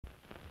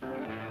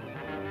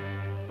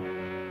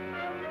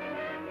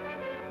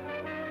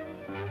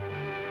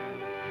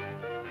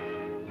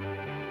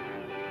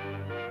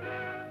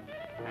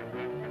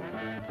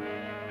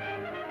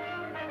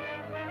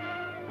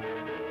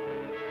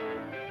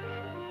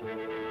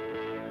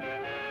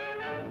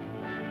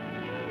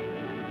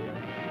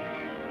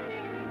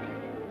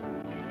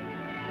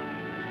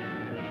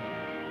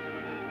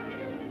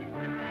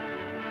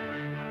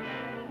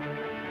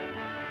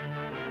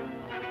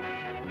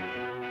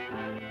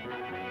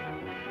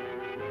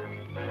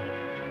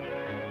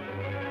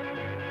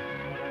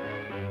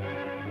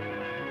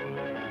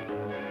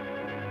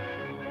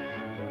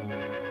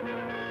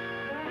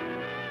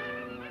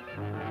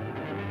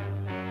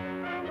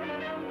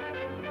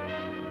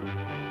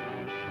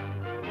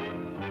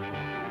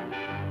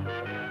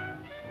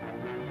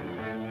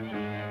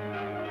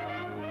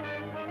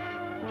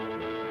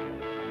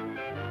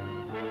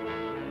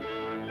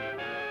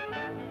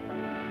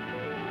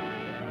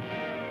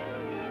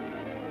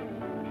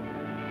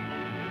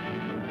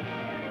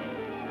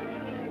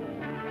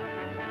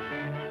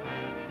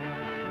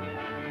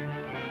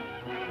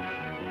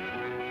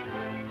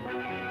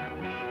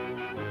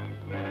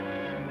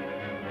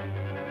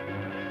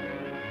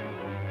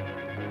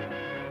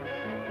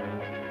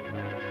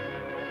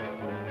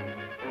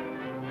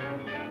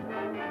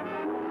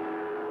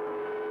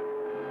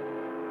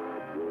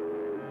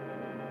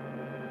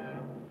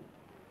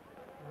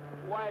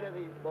Why do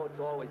these boats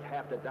always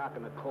have to dock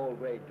in the cold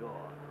gray door?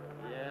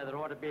 Yeah, there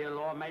ought to be a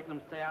law making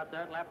them stay out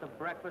there till after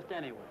breakfast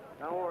anyway.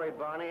 Don't worry,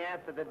 Barney.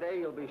 After the day,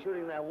 you'll be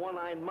shooting that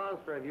one-eyed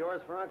monster of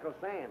yours for Uncle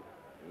Sam.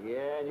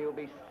 Yeah, and you'll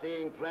be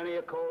seeing plenty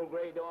of cold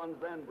gray dawns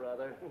then,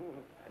 brother.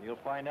 And you'll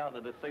find out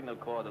that the signal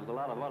corps does a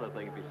lot of other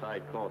things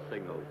besides call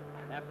signals.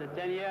 After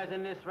 10 years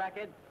in this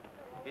racket,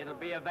 it'll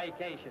be a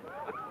vacation.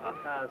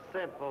 A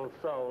simple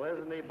soul,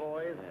 isn't he,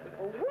 boys? Yeah.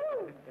 Oh,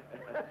 woo!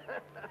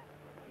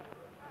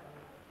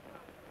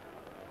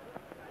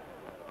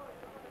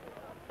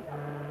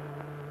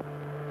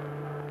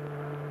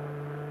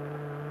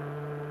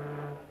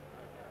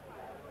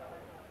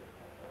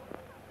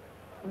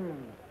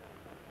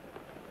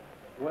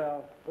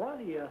 Well, what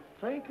do you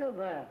think of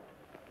that?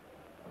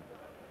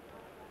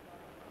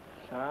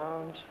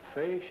 Sounds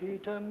fishy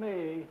to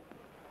me.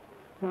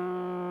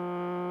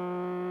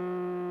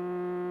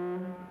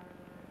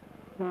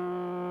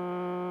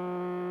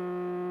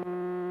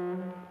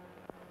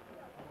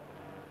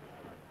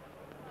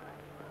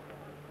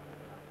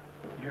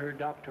 You're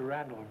Dr.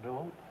 Randall,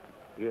 no?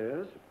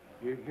 Yes?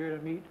 You're here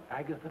to meet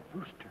Agatha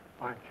Brewster,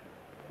 aren't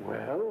you?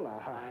 Well,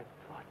 I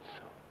thought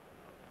so.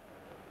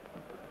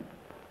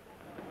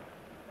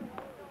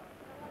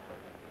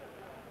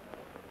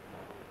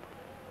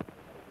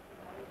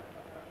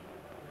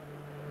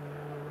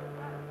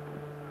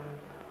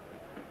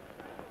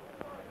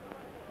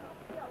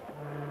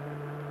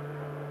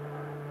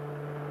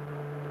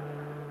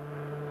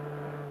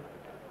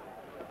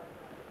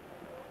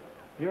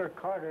 You're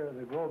Carter of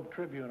the Globe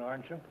Tribune,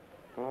 aren't you?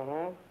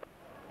 Uh-huh.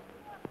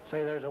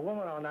 Say, there's a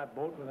woman on that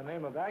boat with the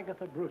name of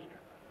Agatha Brewster.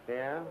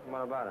 Yeah?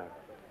 What about her?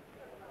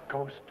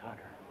 Ghost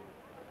hunter.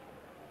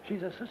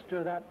 She's a sister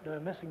of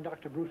that missing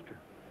Dr. Brewster.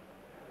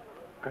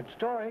 Good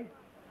story.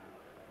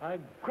 A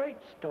great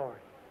story.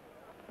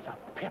 It's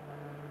a pip.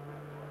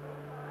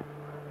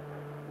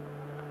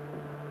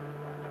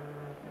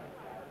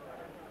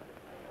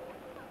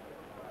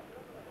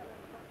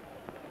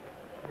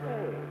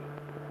 Hey,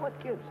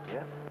 what gives,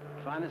 Jeff?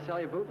 Trying to sell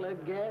you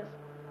bootleg gas?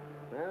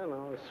 I don't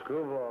know, a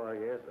screwball, I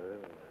guess.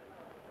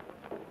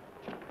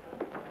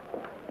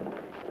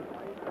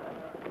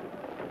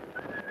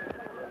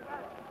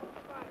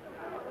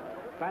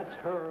 That's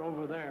her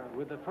over there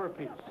with the fur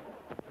piece.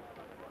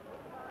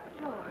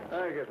 George.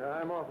 Agatha,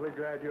 I'm awfully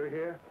glad you're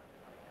here.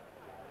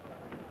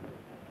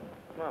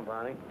 Come on,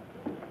 Barney.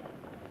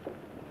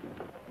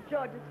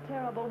 George, it's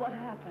terrible. What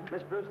happened?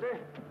 Miss Brewster?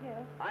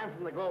 Yes? I'm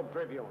from the Globe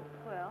Tribune.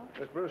 Well,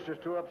 Miss Brewster's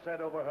too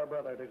upset over her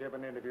brother to give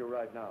an interview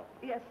right now.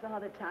 yes, some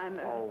other time.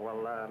 Oh,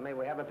 well, may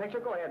we have a picture?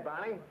 Go ahead,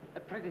 Barney. A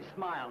pretty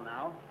smile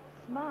now.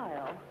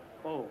 Smile.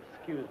 Oh,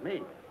 excuse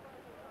me.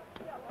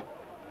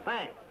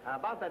 Thanks.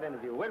 About that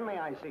interview, when may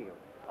I see you?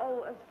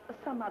 Oh,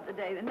 some other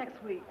day, the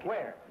next week.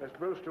 Where? Miss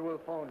Brewster will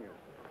phone you.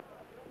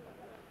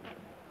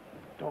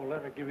 Don't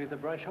let her give you the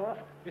brush off.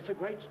 It's a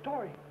great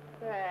story.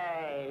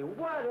 Hey,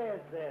 what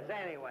is this,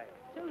 anyway?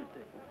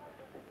 Tuesday.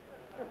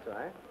 That's all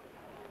right.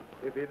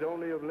 If he'd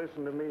only have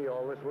listened to me,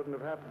 all this wouldn't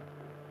have happened.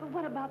 But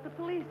what about the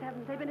police?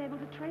 Haven't they been able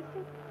to trace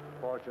him?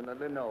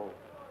 Fortunately, no.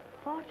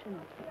 Fortunate.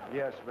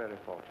 Yes, very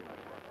fortunate.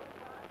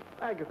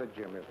 Agatha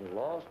Jim isn't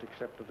lost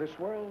except to this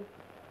world.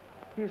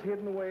 He's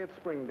hidden away at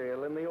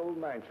Springdale in the old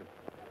mansion.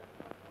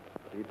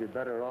 But he'd be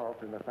better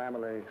off in the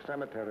family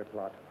cemetery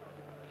plot.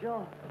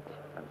 George.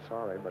 I'm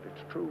sorry, but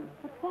it's true.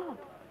 But what?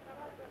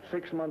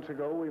 6 months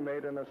ago, we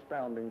made an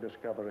astounding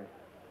discovery.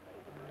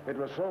 It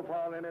was so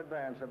far in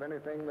advance of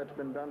anything that's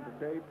been done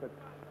to date that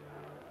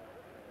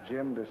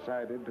Jim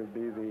decided to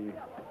be the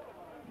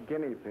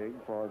guinea pig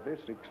for this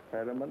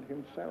experiment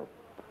himself.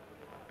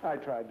 I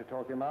tried to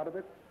talk him out of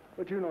it,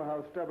 but you know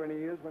how stubborn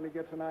he is when he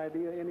gets an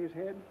idea in his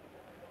head.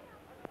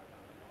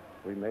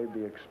 We made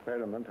the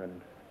experiment,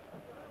 and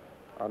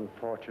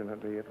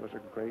unfortunately, it was a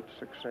great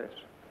success.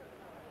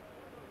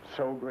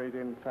 So great,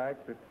 in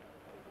fact, that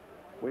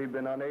we've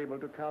been unable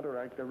to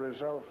counteract the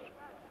results.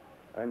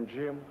 And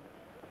Jim,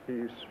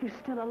 he's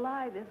still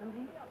alive, isn't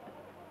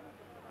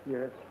he?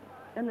 Yes.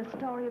 And the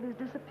story of his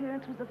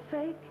disappearance was a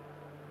fake?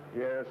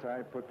 Yes,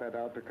 I put that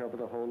out to cover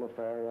the whole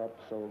affair up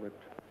so that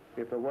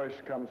if the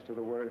worst comes to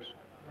the worst,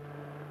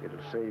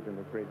 it'll save him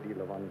a great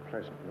deal of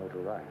unpleasant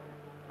notoriety.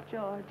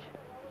 George,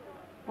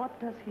 what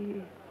does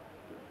he...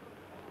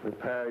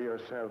 Prepare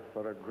yourself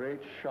for a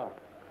great shock,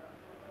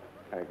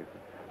 Agatha.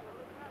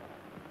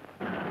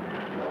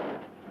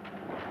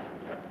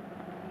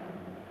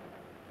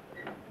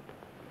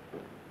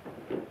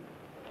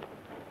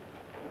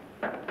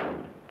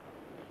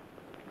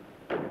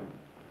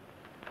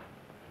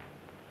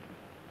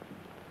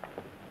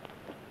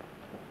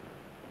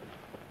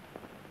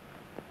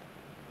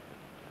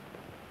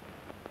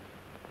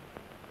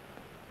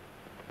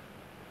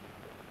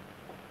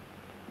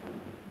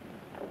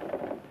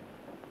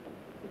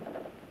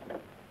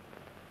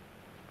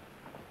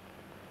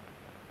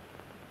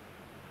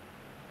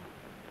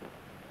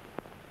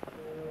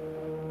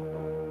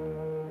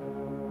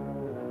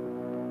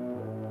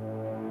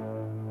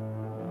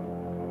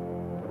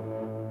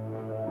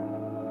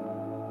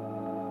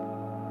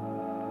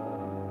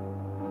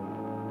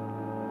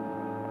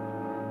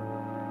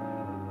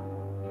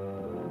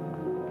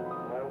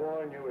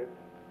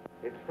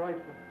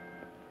 frightful.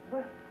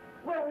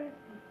 Where is he?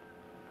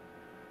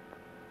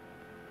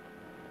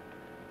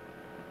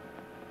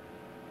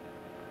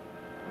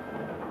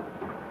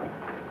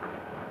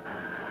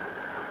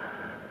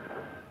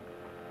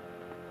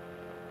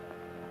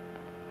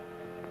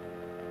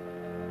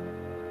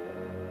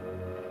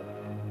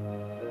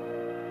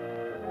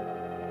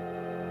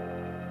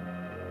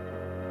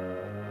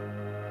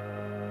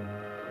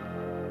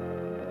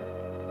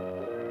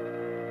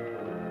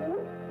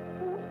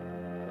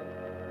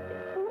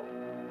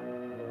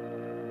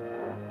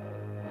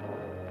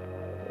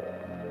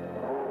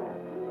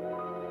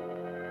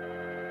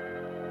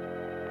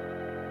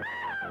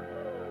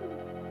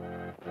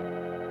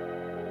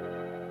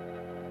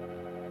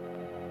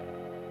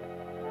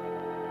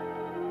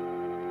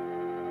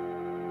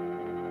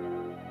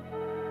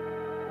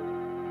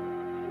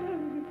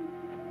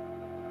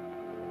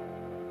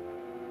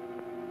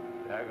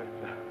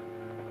 Agatha,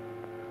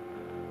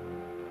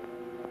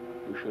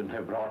 you shouldn't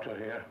have brought her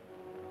here.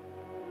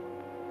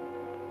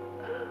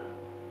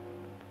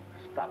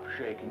 Stop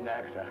shaking,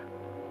 Agatha.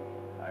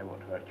 I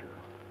won't hurt you.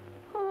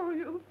 Oh,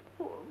 you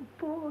poor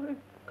boy.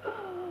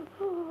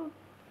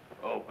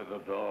 Open the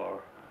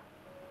door.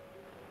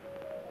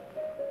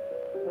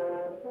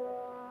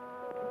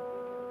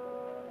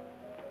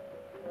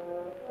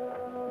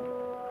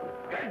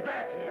 Get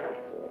back here!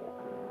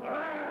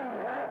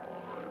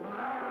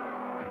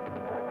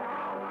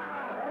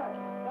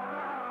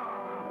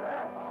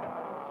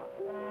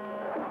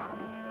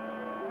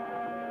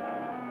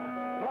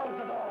 Close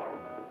the door!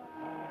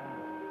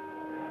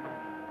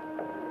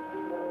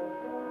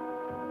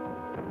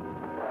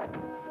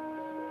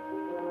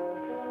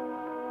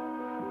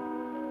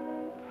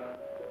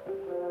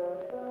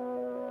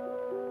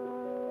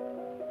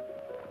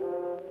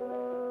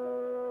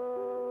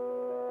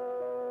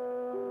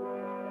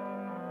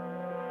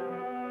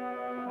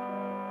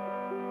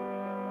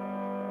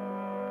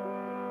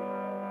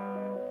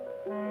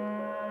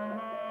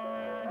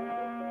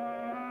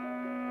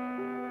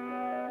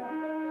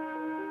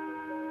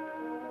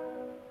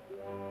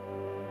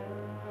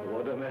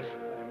 What a mess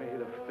I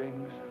made of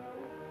things.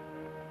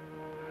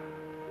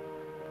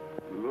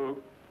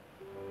 Look.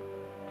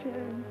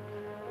 James.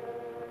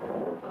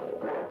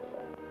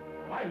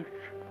 Mike!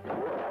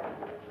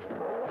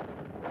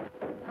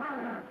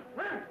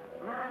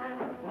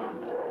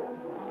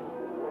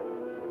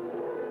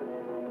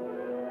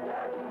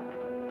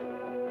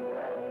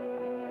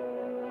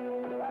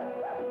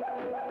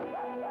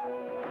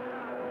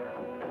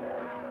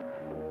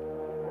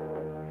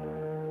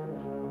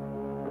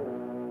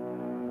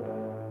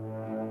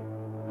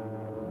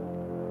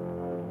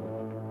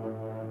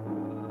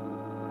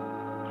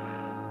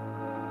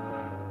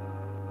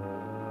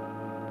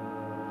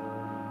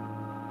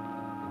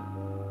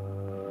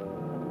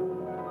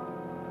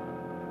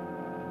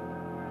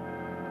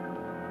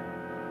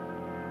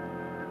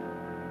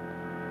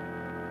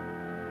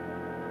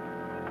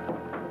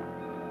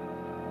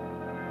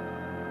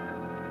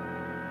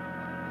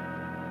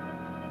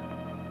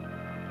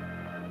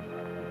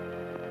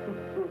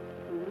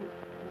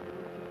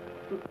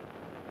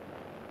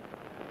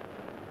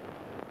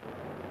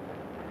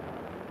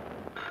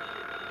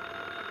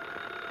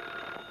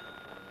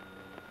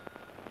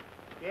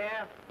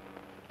 Yeah?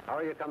 How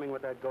are you coming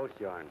with that ghost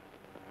yarn?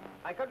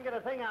 I couldn't get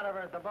a thing out of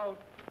her at the boat.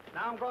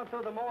 Now I'm going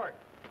through the morgue.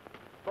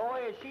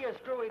 Boy, is she a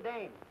screwy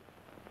dame.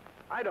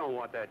 I don't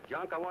want that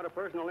junk. I want a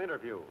personal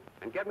interview.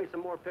 And get me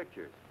some more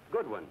pictures.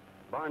 Good one.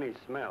 Barney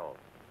Smell.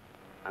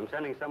 I'm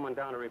sending someone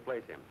down to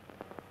replace him.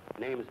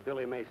 Name's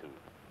Billy Mason.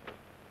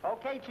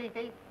 Okay,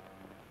 Chiefy.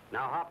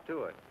 Now hop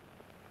to it.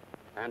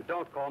 And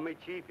don't call me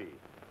Chiefy.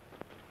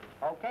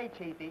 Okay,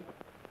 Chiefy.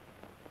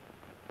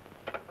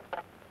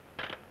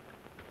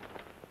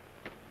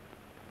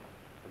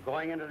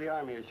 Going into the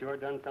Army has sure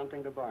done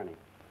something to Barney.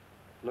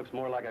 Looks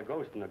more like a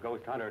ghost than a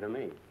ghost hunter to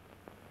me.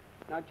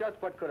 Now, just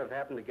what could have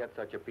happened to get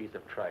such a piece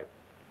of tripe?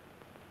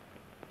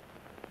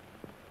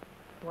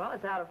 Well,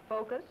 it's out of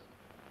focus.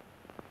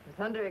 It's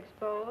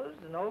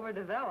underexposed and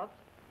overdeveloped.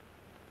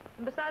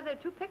 And besides, there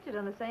are two pictures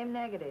on the same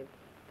negative.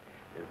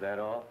 Is that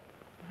all?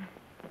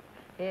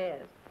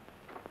 Yes.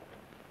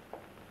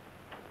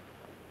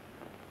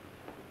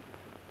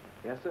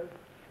 Yes, sir?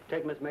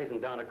 Take Miss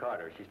Mason down to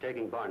Carter. She's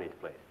taking Barney's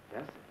place.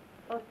 Yes, sir.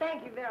 Well,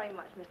 thank you very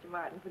much, Mr.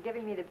 Martin, for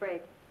giving me the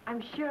break.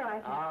 I'm sure I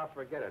can... Ah,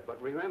 forget it.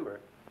 But remember,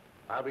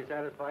 I'll be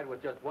satisfied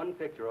with just one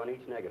picture on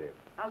each negative.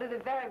 I'll do the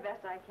very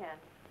best I can.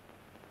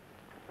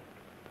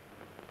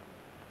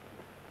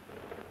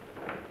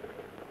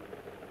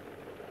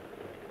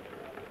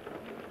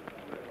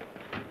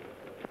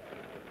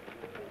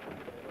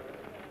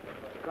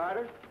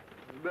 Carter?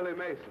 Billy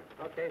Mason.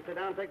 Okay, sit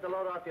down, take the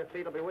load off your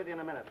feet. I'll be with you in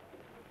a minute.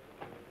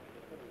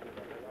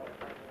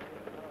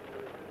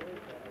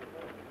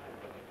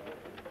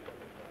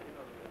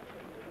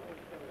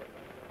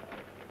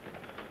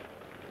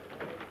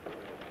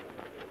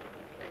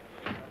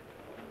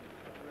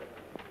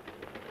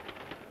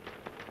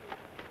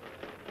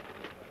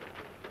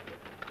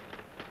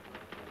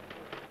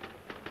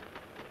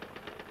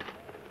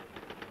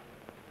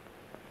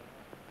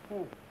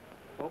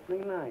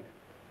 Opening night.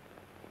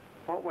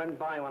 What went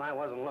by when I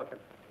wasn't looking?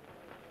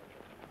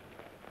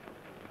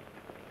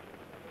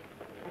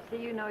 I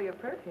see you know your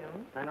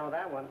perfume. I know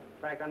that one.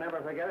 In fact, I'll never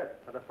forget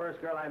it. For the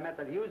first girl I met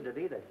that used it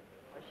either.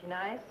 Was she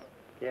nice?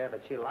 Yeah,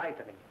 but she lied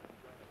to me.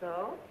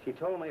 So? She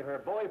told me her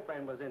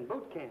boyfriend was in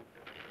boot camp.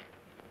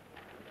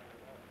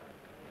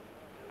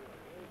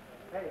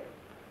 Hey.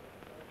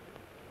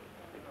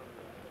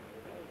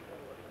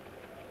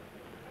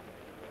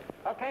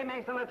 Okay,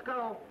 Mason, let's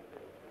go.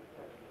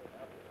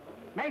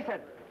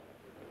 Mason!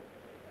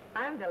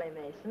 I'm Billy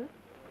Mason.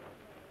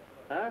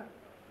 Huh?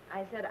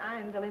 I said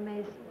I'm Billy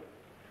Mason.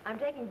 I'm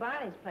taking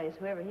Barney's place,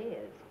 whoever he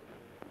is.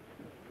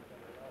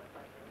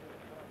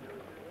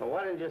 Well,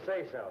 why didn't you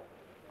say so?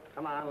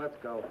 Come on, let's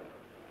go.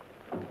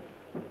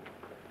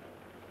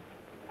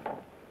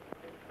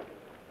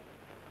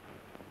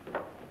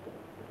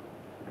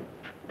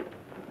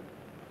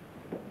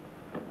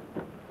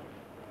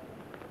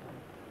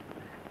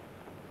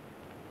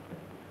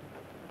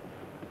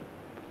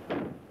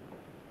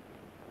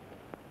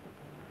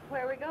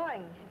 Where are we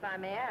going, if I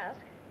may ask?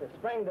 The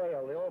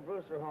Springdale, the old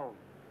Brewster home.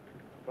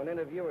 We'll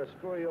interview a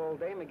screwy old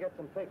dame and get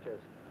some pictures.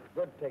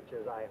 Good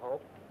pictures, I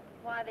hope.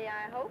 Why the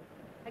I hope?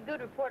 A good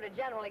reporter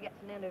generally gets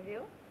an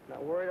interview.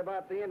 Not worried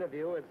about the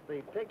interview. It's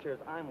the pictures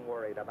I'm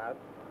worried about.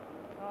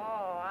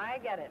 Oh, I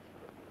get it.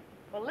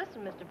 Well,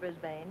 listen, Mr.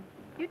 Brisbane.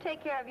 You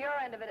take care of your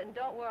end of it and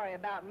don't worry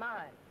about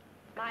mine.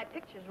 My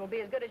pictures will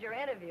be as good as your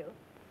interview,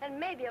 and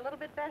maybe a little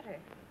bit better.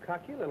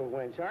 Cocky little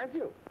wench, aren't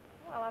you?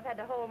 Well, I've had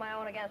to hold my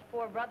own against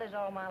four brothers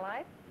all my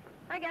life.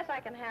 I guess I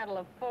can handle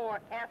a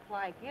 4F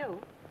like you.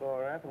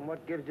 4F, and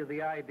what gives you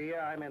the idea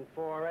I'm in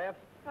 4F?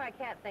 Well, I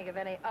can't think of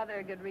any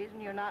other good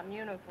reason you're not in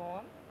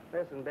uniform.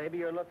 Listen, baby,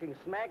 you're looking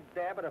smack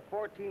dab at a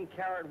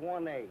 14-carat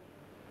 1A.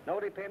 No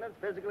dependents,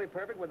 physically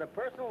perfect, with a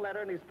personal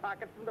letter in his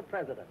pocket from the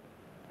president.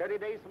 30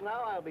 days from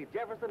now, I'll be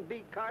Jefferson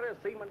B. Carter,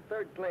 Seaman,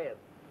 3rd class.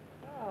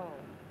 Oh.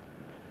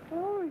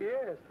 Oh,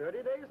 yes. 30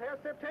 days has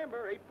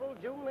September, April,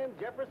 June, and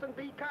Jefferson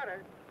B.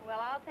 Carter. Well,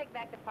 I'll take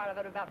back the part of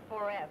it about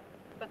 4F,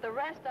 but the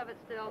rest of it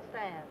still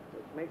stands.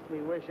 Which makes me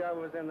wish I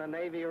was in the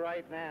Navy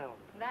right now.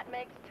 That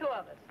makes two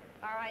of us.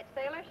 All right,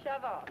 sailor,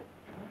 shove off.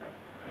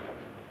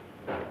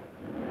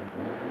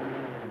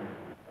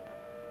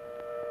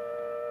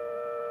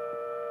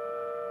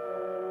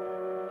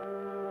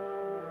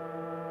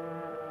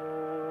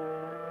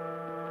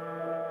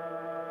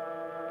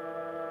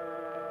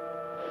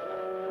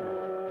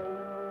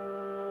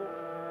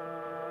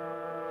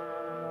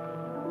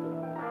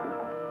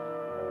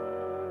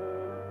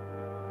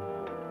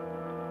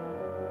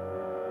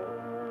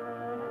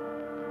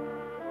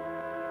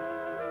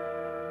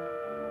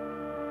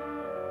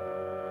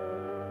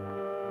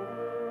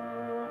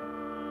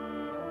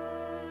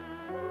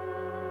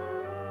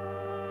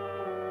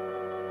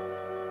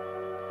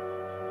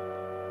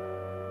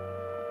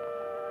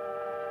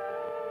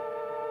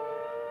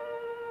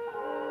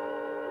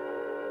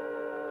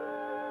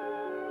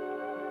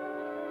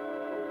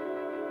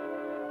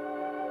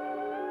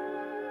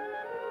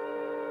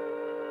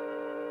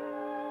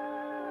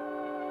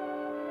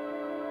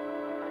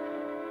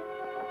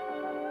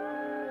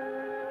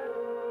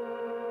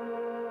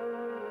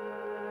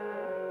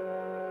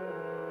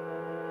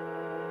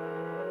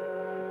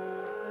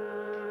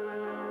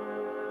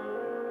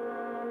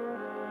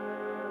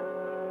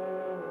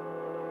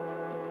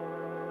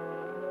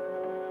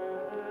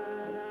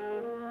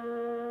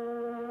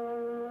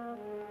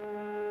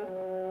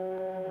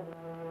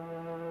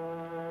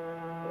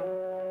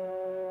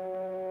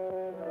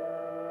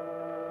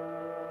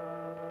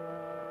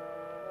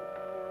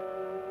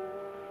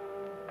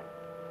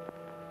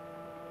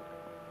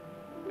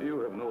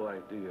 You have no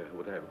idea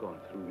what I've gone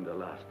through in the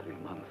last 3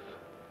 months.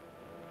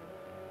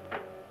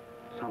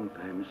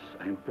 Sometimes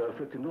I'm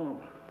perfectly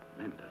normal,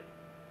 mentally.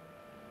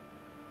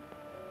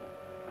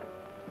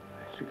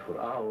 I sit for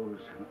hours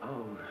and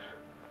hours,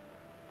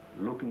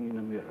 looking in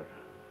a mirror,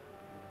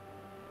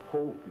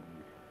 hoping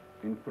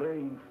and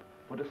praying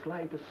for the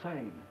slightest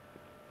sign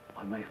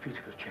on my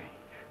physical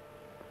change.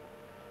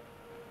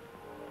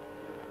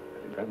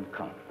 But it doesn't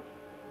come.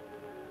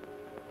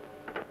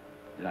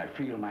 Then I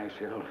feel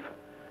myself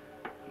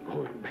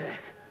going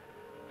back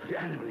to the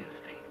animal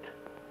instinct.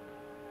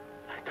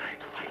 I try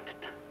to fight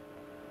it.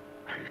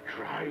 I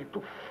try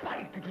to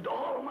fight it with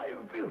all my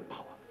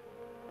willpower.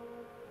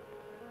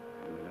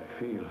 And when I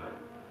feel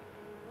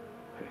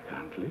I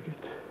can't lick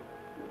it,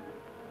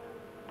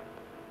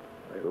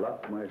 I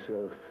lock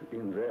myself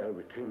in there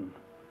with him,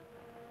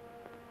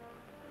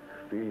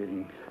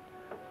 fearing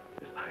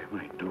that I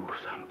might do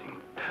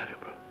something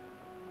terrible.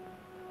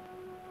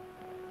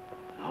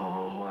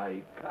 No,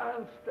 I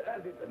can't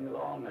stand it any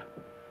longer.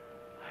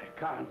 I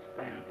can't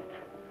stand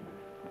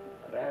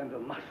it.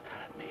 Randall must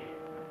help me.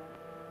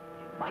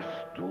 He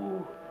must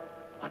do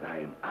what I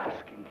am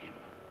asking him.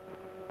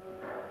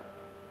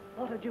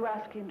 What did you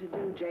ask him to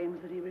do,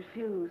 James, that he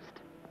refused?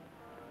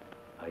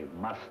 I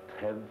must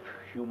have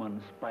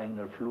human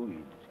spinal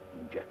fluid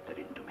injected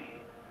into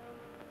me.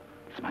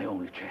 It's my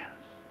only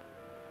chance.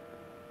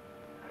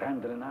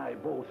 Randall and I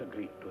both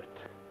agreed to it.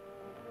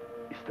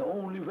 It's the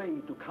only way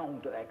to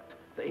counteract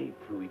the ape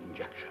fluid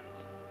injections.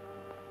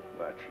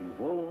 But he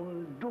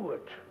won't do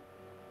it.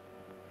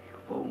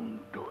 He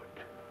won't do it.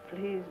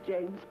 Please,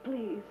 James,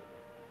 please.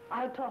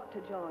 I'll talk to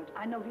George.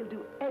 I know he'll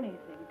do anything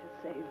to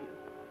save you.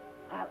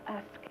 I'll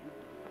ask him.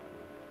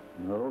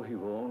 No, he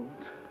won't.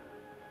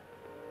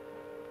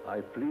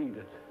 I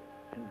pleaded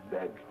and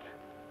begged.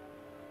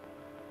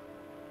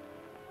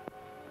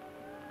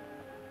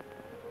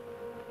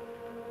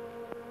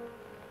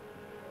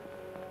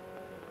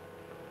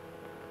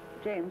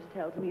 James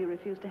tells me you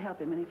refuse to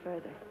help him any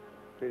further.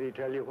 Did he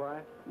tell you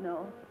why?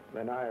 No.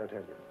 Then I'll tell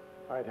you.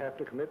 I'd have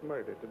to commit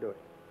murder to do it.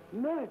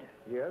 Murder?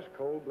 Yes,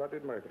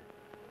 cold-blooded murder.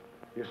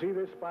 You see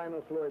this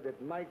spinal fluid,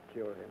 it might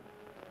cure him.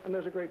 And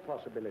there's a great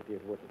possibility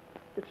it wouldn't.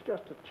 It's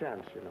just a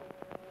chance, you know.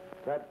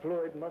 That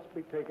fluid must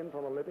be taken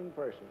from a living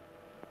person.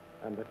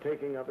 And the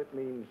taking of it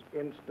means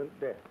instant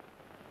death.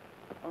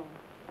 Oh.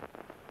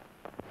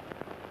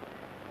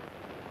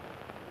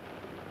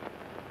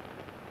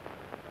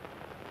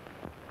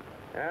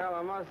 Well,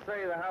 I must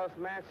say the house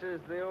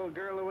matches the old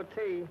girl to a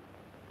T.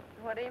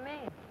 What do you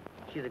mean?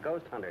 She's a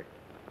ghost hunter.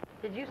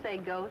 Did you say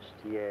ghost?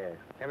 Yeah.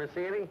 Ever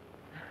see any?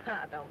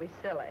 Don't be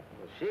silly.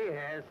 Well, she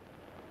has.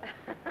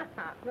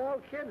 No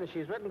kidding.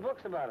 She's written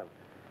books about them.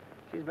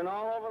 She's been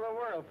all over the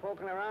world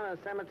poking around in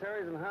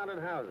cemeteries and haunted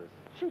houses.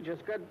 She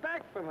just got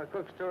back from a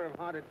cook's tour of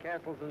haunted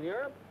castles in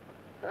Europe.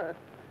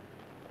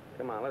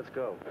 Come on, let's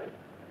go.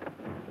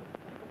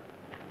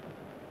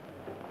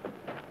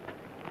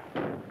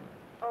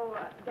 Oh,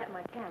 get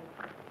my candle.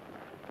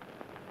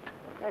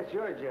 That's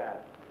your job.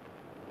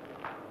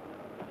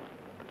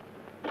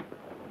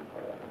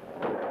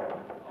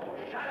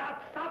 Shut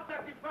up! Stop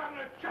that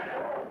department! Shut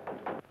up!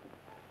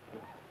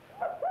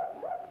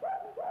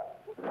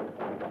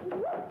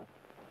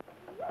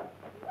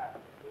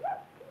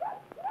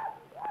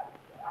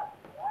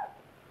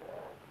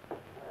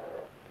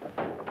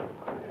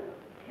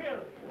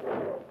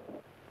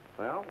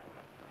 Well,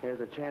 here's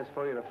a chance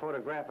for you to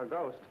photograph a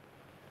ghost.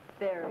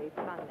 Very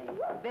funny.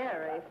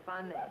 Very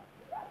funny.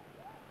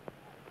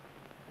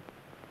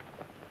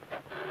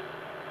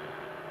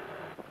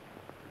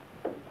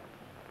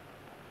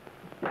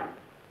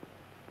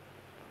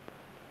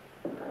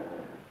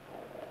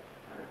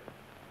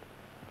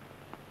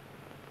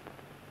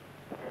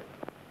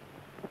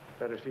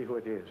 Better see who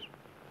it is.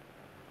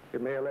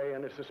 It may allay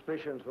any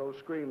suspicions those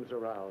screams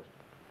aroused.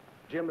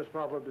 Jim has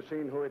probably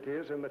seen who it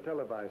is in the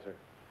televisor.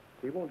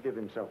 He won't give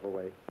himself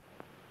away.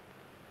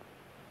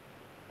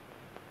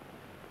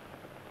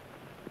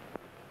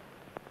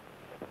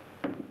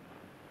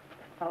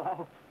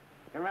 Hello.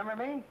 You remember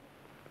me?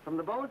 From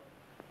the boat?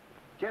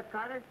 Jeff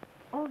Carter?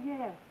 Oh,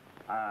 yes.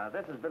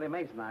 This is Billy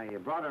Mason. I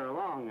brought her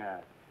along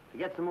to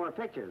get some more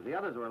pictures. The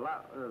others were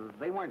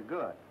they weren't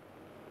good.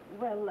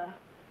 Well,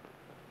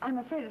 I'm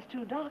afraid it's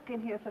too dark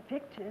in here for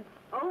pictures.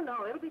 Oh,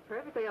 no, it'll be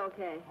perfectly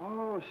okay.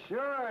 Oh,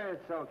 sure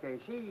it's okay.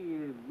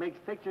 She makes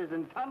pictures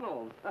in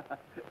tunnels.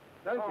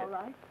 Don't you? All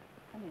right.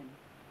 Come in.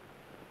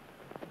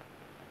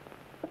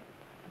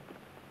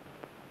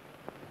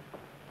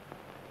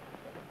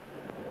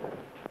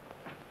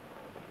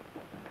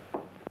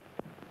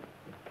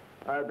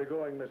 I'll be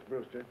going, Miss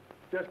Brewster.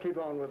 Just keep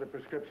on with the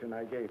prescription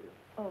I gave you.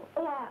 Oh,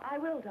 I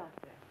will,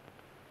 Doctor.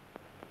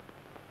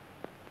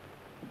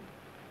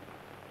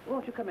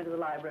 Won't you come into the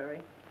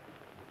library?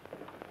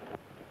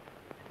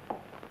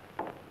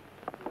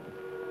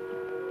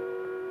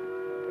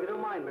 If you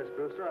don't mind, Miss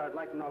Brewster, I'd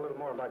like to know a little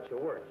more about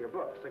your work, your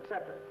books,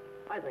 etc.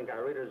 I think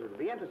our readers would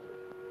be interested.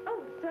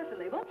 Oh,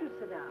 certainly. Won't you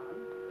sit down?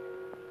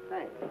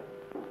 Thanks.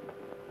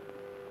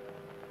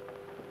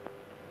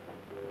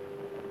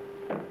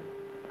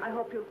 I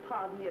hope you'll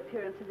pardon the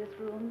appearance of this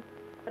room,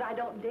 but I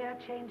don't dare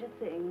change a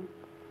thing.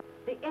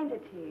 The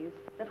entities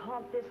that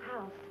haunt this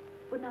house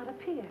would not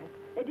appear.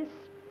 They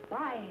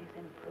despise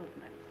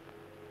improvements,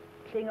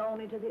 cling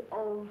only to the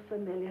old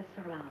familiar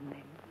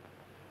surroundings.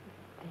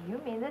 Do you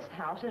mean this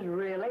house is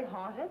really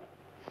haunted?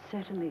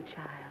 Certainly,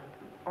 child.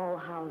 All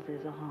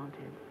houses are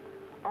haunted.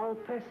 All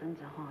persons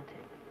are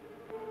haunted.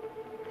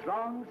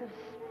 Throngs of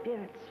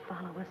spirits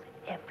follow us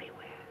everywhere.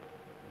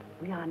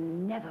 We are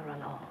never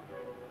alone.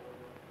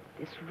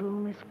 This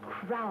room is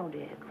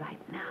crowded right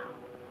now.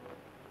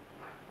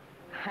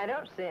 I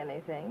don't see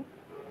anything.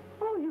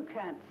 Oh, you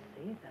can't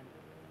see them.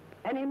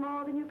 Any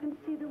more than you can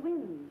see the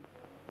wind.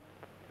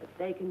 But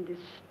they can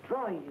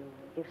destroy you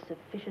if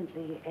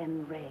sufficiently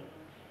enraged.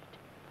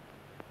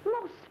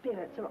 Most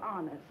spirits are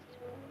honest,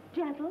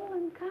 gentle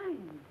and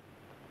kind,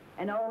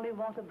 and only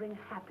want to bring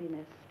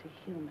happiness to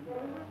humans.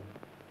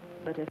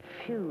 But a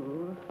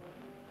few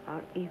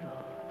are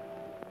evil,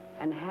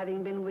 and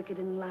having been wicked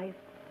in life,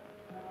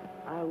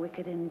 are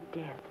wicked in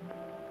death,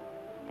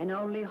 and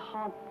only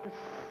haunt the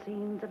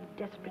scenes of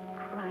desperate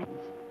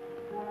crimes,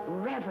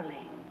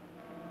 reveling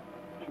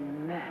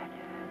in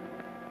murder.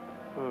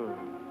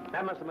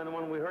 That must have been the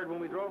one we heard when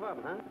we drove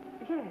up, huh?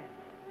 Yes.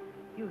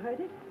 You heard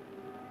it?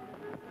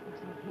 Was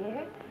he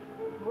here?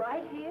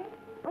 Right here?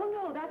 Oh,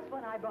 no, that's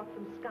one I brought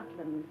from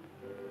Scotland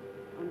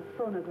on a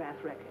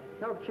phonograph record.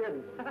 No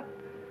kidding.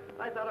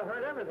 I thought I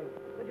heard everything.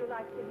 Would you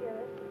like to hear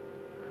it?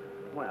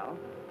 Well,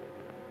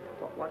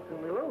 what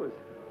can we lose?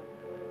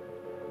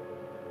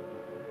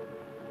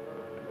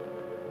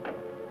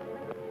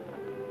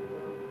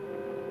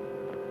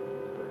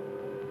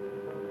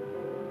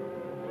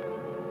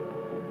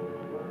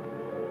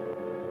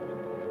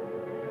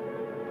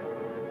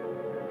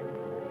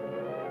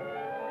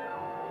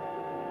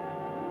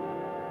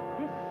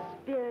 This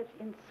spirit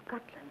in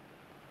Scotland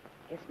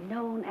is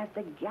known as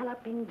the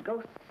Galloping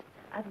Ghost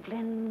of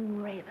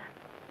Glen Raven.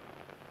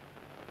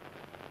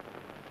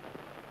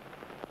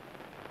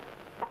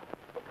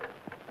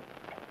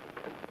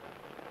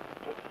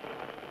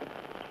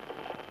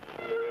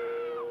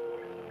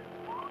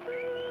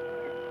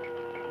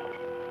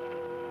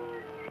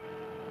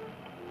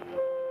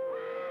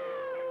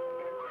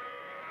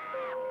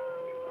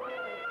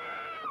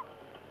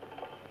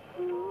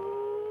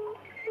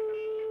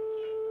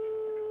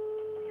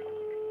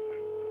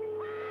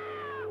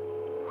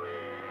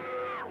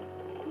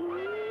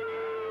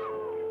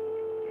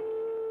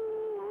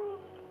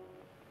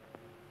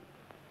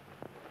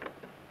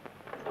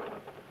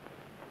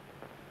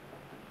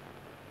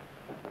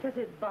 Does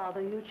it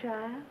bother you,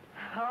 child?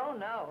 Oh,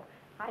 no.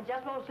 I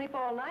just won't sleep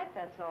all night,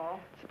 that's all.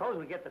 Suppose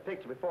we get the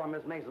picture before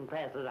Miss Mason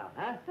passes out,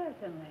 huh?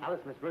 Certainly. Now,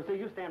 listen, Miss Brewster,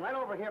 you stand right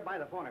over here by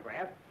the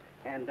phonograph,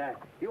 and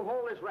you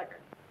hold this record.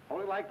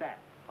 Hold it like that.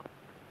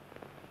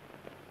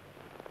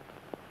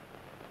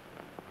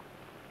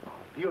 Oh,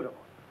 beautiful.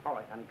 All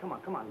right, honey,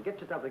 come on.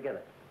 Get yourself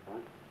together. Huh?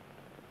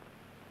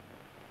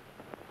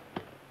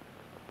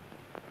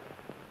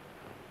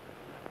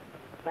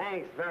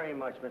 Thanks very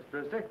much, Miss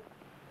Brewster.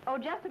 Oh,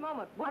 just a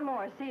moment. One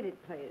more. Seated,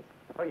 please.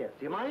 Oh, yes.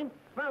 Do you mind?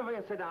 Come over here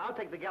and sit down. I'll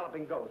take the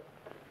Galloping Ghost.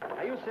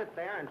 Now, you sit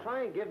there and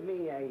try and give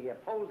me a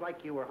pose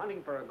like you were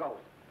hunting for a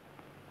ghost.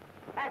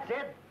 That's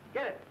it.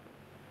 Get it.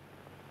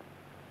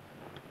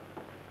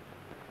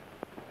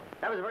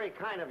 That was very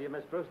kind of you,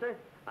 Miss Brewster.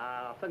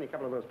 I'll send you a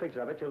couple of those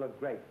pictures. I bet you look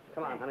great.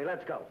 Come on, honey,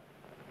 let's go.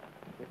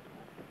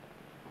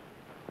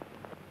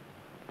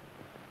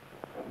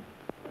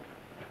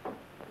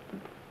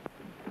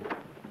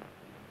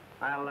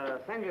 I'll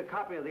send you a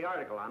copy of the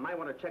article. I might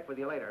want to check with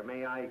you later.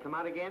 May I come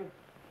out again?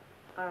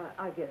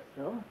 I guess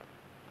so.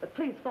 But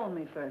please phone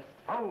me first.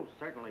 Oh,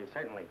 certainly.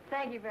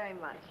 Thank you very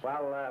much.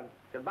 Well,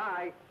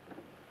 goodbye.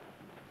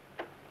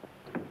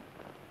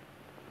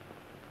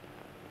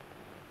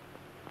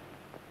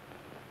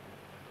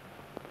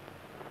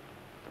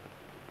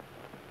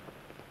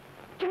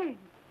 James,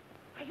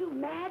 are you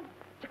mad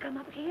to come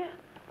up here?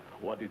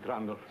 What did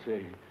Randall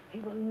say? He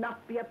will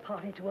not be a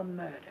party to a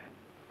murder.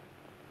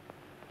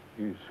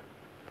 He's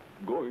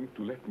going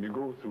to let me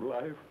go through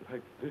life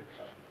like this.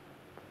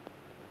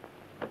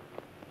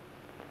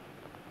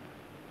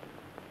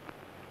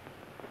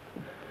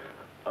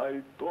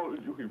 I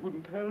told you he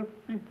wouldn't help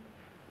me.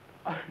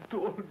 I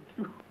told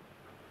you.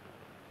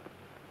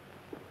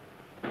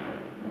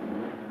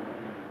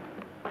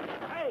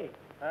 Hey!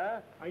 Huh?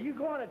 Are you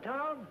going to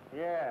town?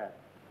 Yeah.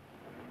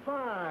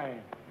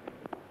 Fine.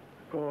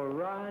 Go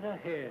right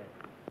ahead.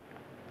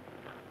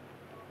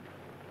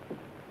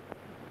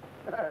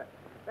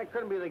 That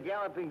couldn't be the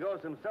Galloping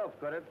Ghost himself,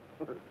 could it?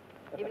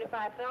 Even if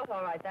I felt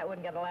all right, that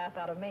wouldn't get a laugh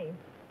out of me.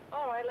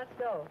 All right, let's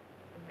go.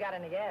 If you've got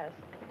any gas.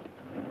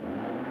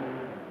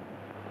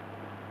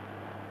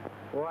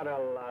 What a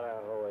lot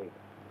of hooey.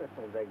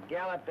 The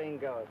Galloping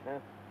Ghost, huh?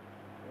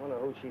 I wonder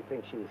who she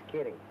thinks she's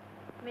kidding.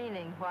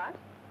 Meaning what?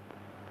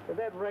 Did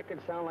that record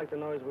sound like the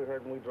noise we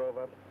heard when we drove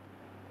up?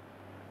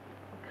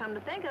 Come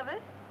to think of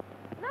it,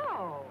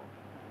 no.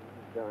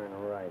 Darn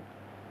right.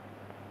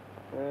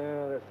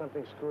 Well, there's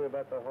something screwy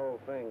about the whole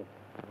thing.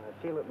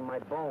 I feel it in my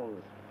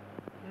bones.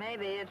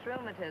 Maybe it's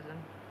rheumatism.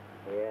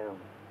 Yeah.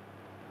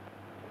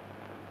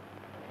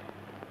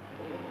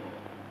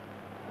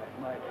 I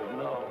might have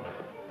known.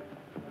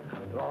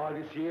 After all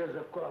these years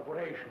of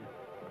cooperation,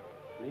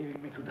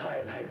 leaving me to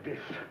die like this,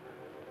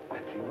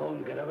 that you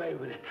won't get away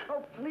with it.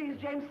 Oh, please,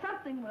 James,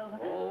 something will.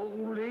 Oh,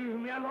 leave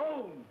me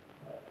alone.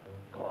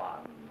 Go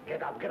on,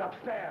 get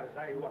upstairs.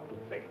 I want to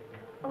think.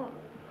 Oh.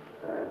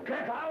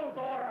 Get out,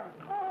 or...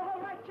 Oh,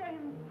 all right,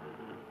 James.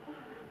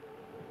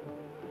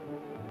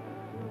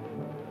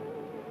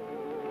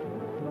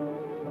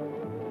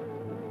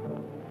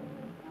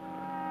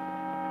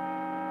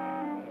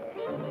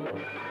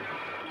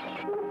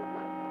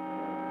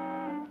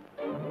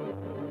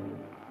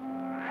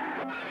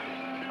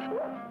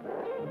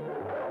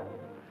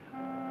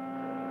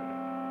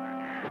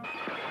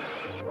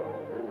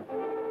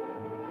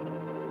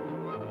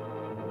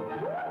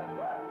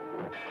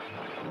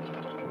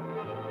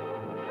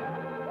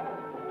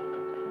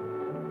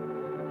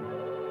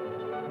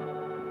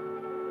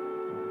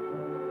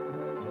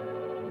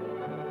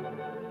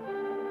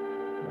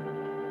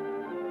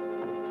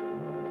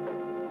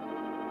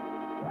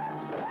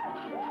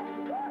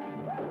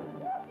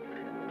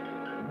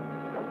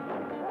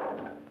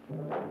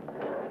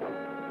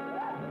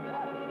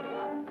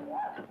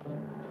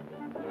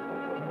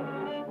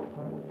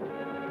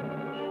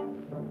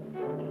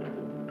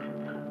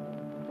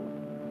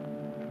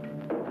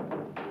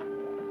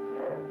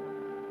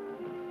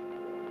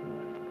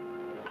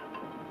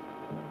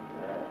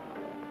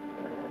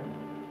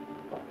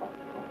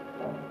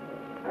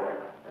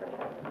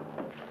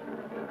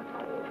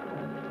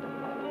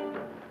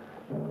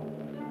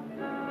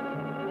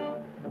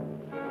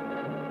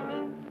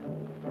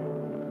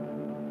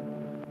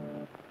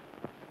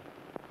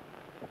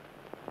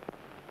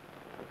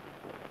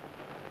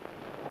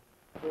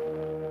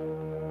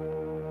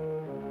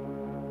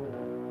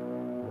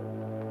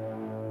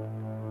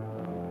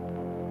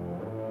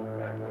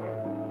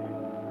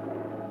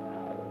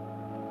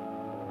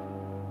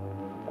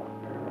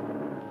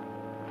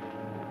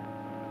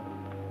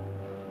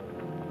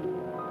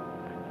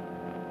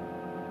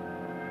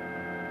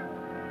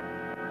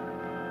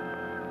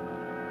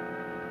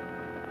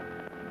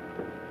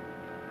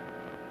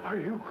 Are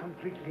you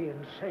completely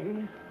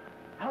insane?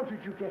 How did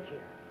you get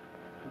here?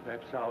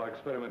 Perhaps our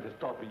experiment has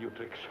taught me new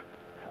tricks.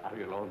 Are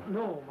you alone?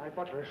 No, my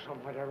butler's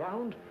somewhere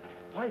around.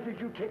 Why did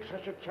you take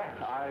such a chance?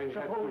 I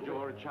had to,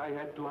 George. I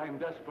had to. I'm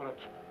desperate.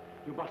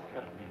 You must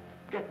help me.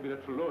 Get me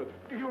that fluid.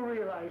 Do you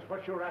realize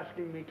what you're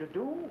asking me to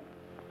do?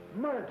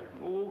 Murder.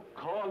 Oh,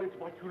 call it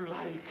what you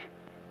like.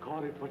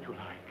 Call it what you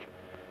like.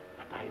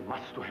 But I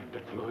must have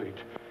that fluid.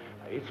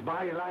 It's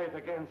my life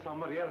against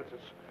somebody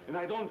else's. And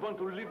I don't want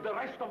to live the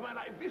rest of my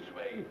life this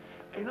way.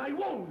 And I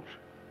won't.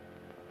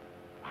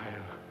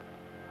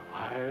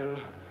 I'll...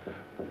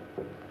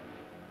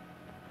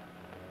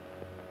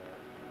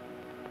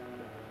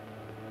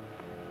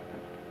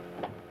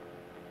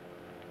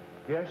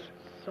 Yes?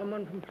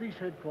 Someone from police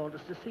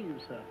headquarters to see you,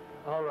 sir.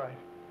 All right.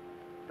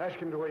 Ask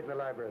him to wait in the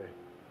library.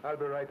 I'll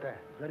be right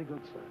there. Very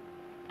good,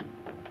 sir.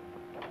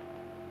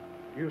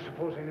 Do you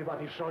suppose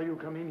anybody saw you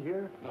come in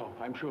here? No,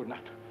 I'm sure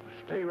not.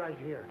 Stay right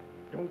here.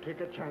 Don't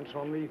take a chance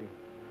on leaving.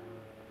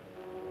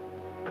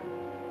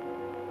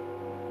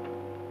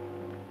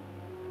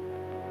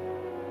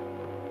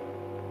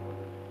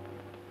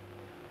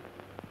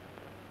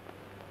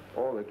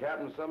 Oh, the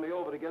captain sent me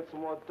over to get some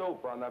more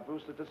dope on that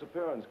Brewster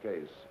disappearance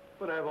case.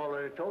 But I've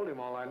already told him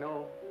all I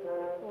know.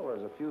 Well,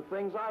 there's a few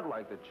things I'd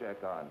like to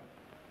check on.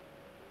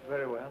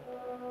 Very well.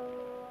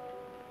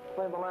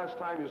 Claim the last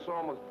time you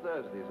saw him was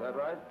Thursday, is that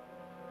right?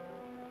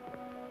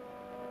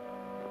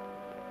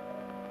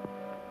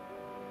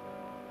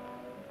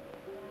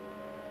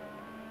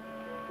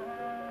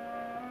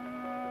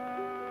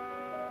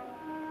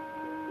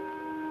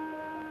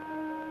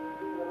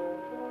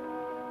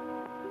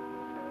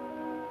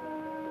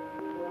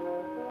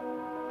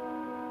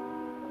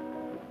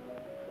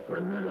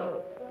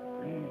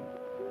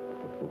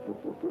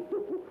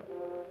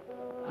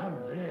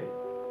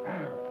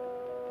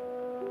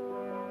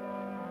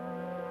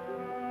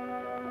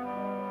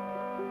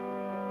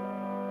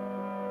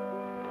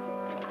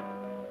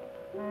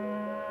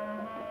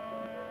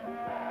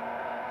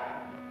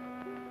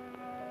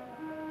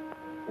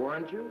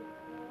 Weren't you?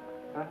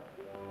 Huh?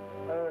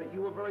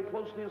 You were very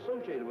closely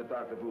associated with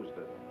Dr.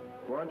 Brewster,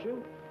 weren't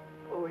you?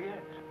 Oh,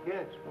 yes,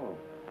 yes. Oh.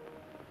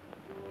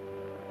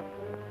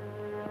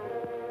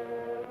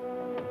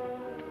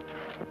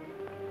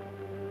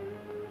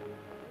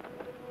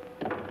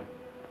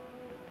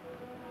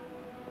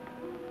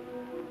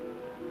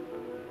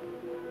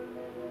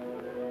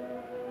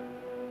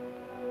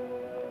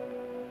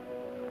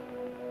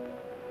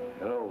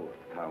 Hello,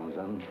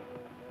 Townsend.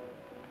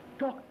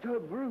 Dr.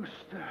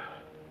 Brewster.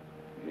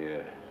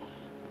 Yes.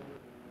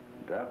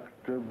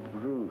 Dr.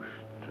 Brewster.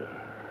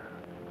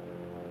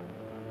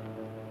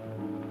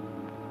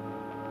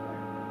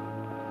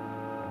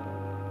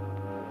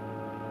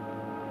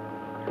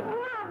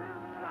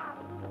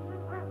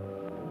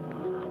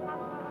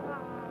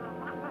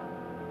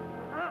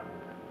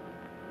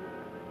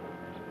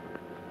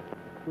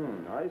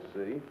 I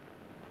see.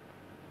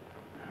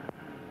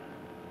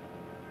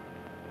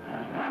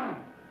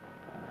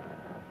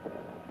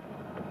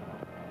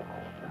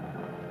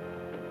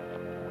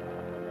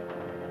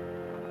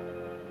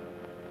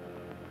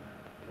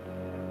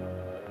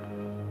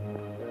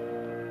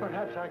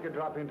 Perhaps I could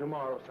drop in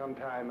tomorrow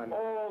sometime and...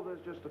 Oh,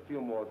 there's just a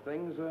few more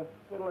things.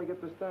 Where do I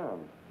get this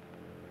down?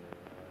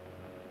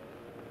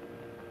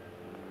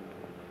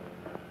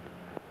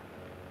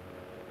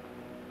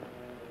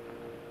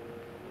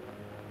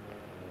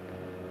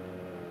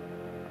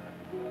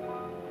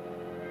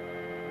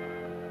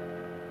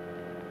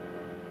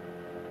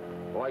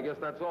 Well, I guess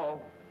that's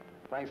all.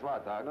 Thanks a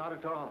lot, Doc. Not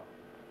at all.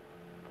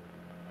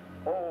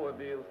 Oh, if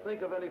you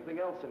think of anything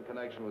else in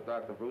connection with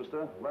Dr.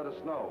 Brewster, let us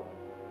know.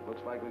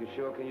 Looks like we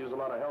sure can use a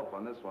lot of help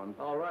on this one.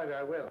 All right,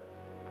 I will.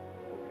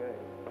 Okay.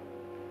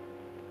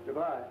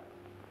 Goodbye.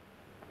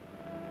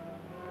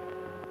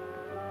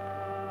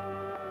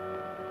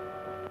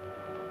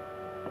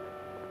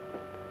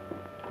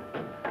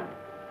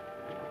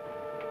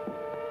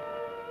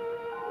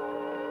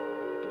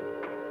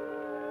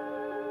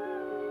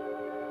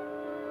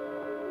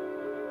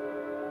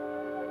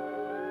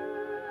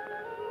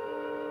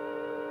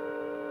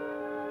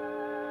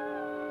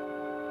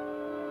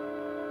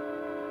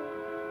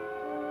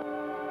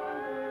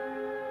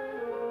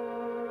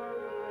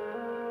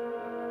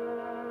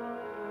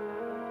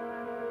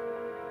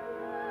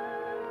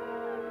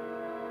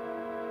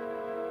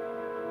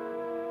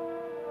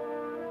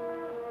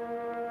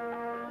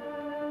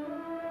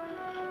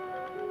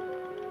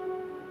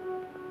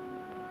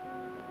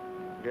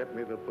 Get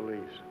me the police.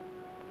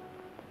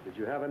 Did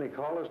you have any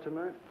callers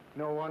tonight?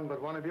 No one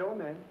but one of your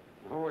men.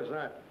 Who was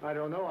that? I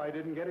don't know. I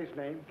didn't get his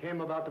name. Came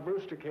about the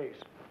Brewster case.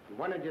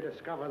 When did you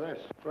discover this?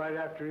 Right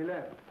after he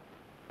left.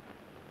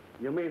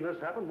 You mean this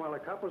happened while the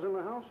cop was in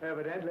the house?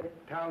 Evidently.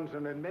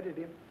 Townsend admitted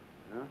him.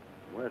 Yeah?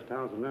 Where's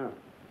Townsend now?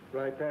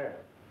 Right there.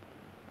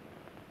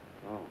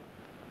 Oh.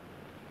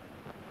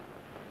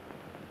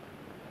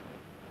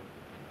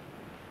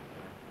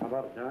 How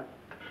about it, Doc?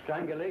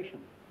 Strangulation.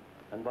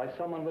 And by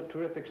someone with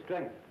terrific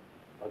strength.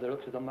 By the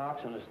looks of the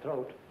marks on his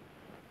throat.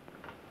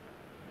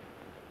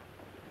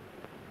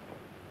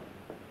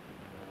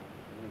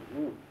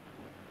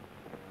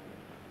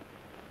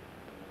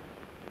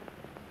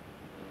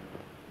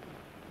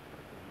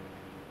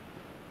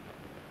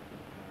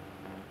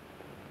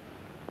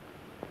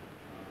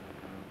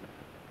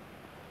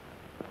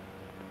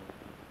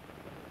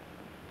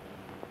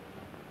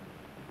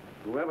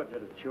 Whoever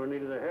did it sure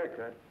needed a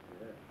haircut.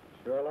 Yeah,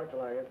 sure looked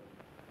like it.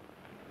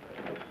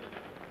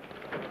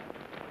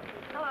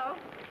 Hello.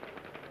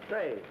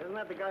 Say, isn't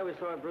that the guy we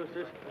saw at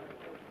Brewster's?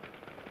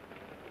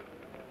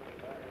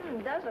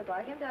 It does look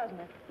like him, doesn't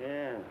it?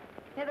 Yeah.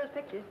 Here, those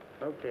pictures.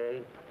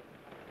 Okay.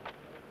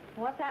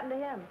 What's happened to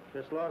him?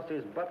 Just lost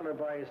his butler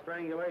by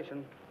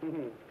strangulation.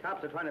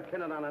 Cops are trying to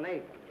pin it on an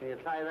ape. Can you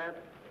tie that?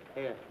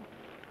 Here.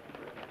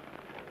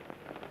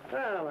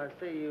 Well, I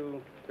see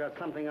you got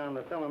something on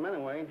the film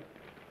anyway.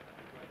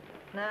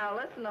 Now,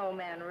 listen, old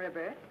man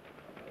River.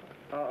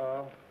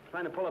 Uh-oh.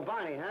 Trying to pull a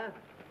Barney, huh?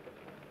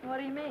 What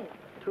do you mean?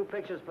 2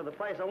 pictures for the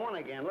price of 1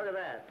 again. Look at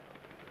that.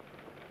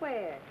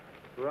 Where?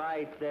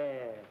 Right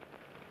there.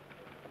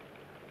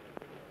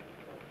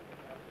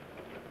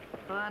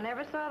 Well, I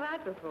never saw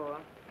that before.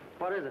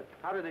 What is it?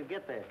 How did it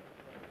get there?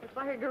 Looks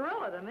like a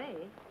gorilla to me.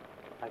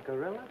 A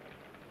gorilla?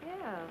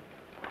 Yeah.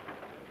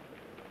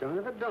 Don't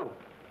if it don't.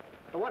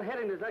 Well, what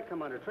heading does that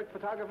come under? Trick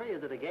photography?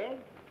 Is it a gag?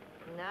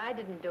 No, I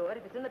didn't do it.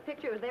 If it's in the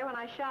picture, it was there when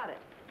I shot it.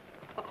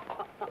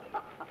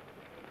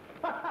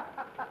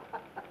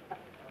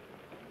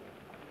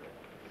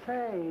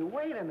 Say,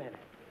 wait a minute.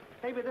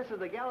 Maybe this is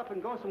the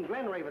Galloping Ghost from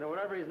Glen Raven or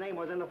whatever his name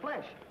was in the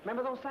flesh.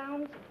 Remember those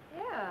sounds?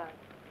 Yeah.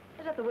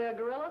 Is that the way a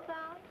gorilla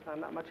sounds? I'm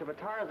not much of a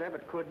Tarzan,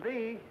 but could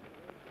be.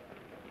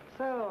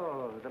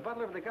 So, the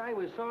butler of the guy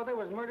we saw there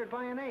was murdered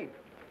by an ape.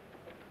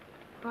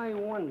 I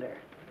wonder.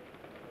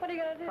 What are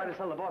you going to do? Try to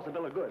sell the boss a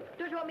bill of goods.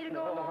 Don't you want me to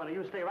go No, along? honey,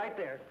 you stay right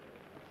there.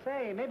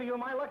 Say, maybe you're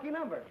my lucky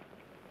number.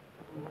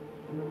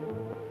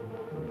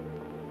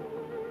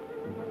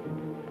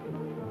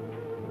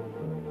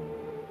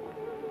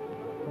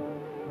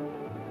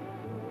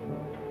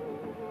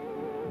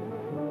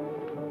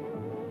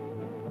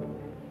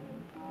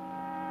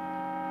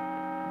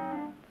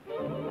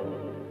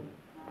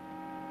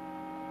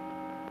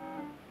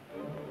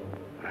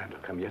 Randall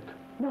come yet?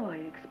 No, are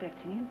you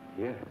expecting him?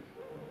 Yes.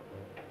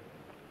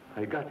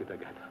 I got it,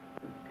 Agatha.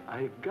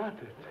 I got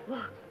it.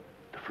 What?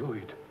 The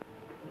fluid.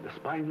 The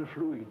spinal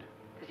fluid.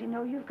 Does he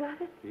know you've got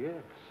it?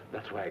 Yes.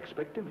 That's why I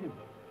expected him.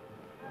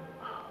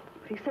 Oh,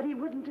 but he said he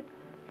wouldn't.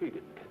 He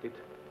didn't get it.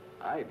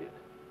 I did.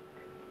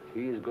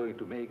 He is going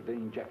to make the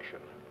injection.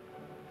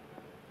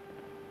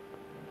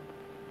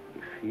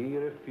 If he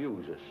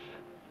refuses,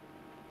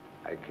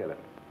 I kill him.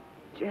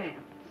 James.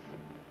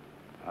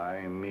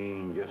 I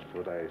mean just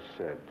what I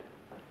said.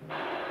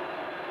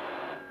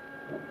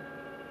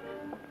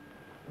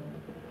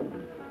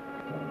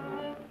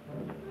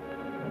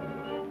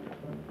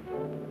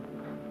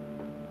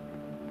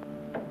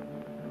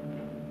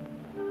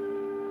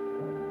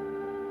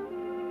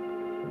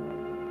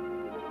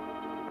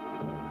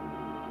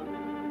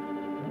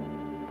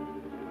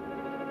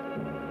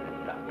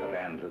 Dr.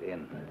 Randall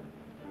in.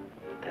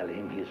 Tell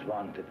him he's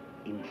wanted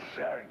in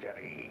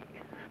surgery.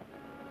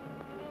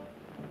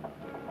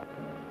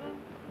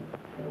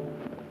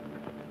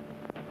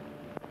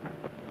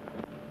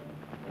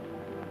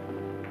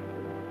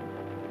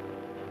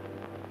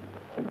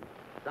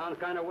 Sounds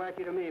kind of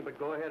wacky to me, but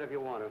go ahead if you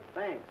want to.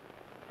 Thanks.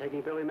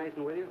 Taking Billy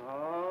Mason with you?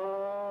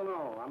 Oh,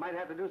 no. I might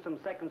have to do some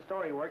second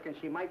story work, and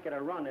she might get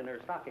a run in her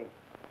stocking.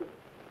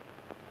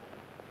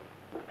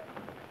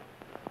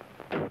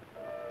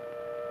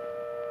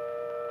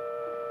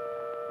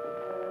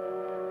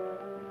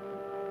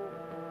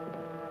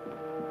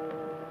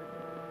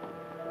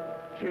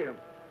 Jim,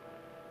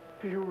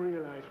 do you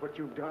realize what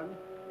you've done?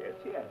 Yes,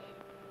 yes.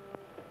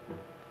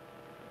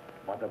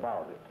 What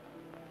about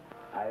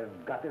it?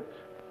 I've got it,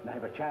 and I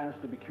have a chance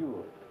to be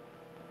cured.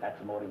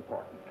 That's more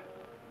important.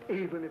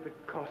 Even if it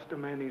cost a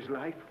man his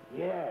life?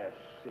 Yes,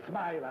 it's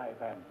my life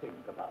I'm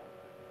thinking about.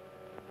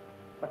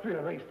 But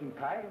we're wasting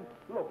time.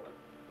 Look,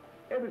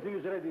 everything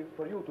is ready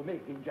for you to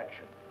make the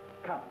injection.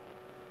 Come,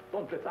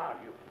 don't let's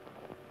argue.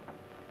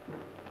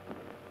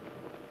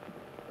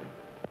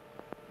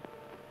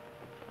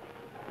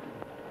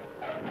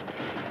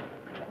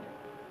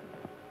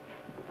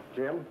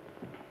 Jim,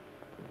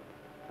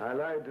 I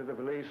lied to the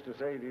police to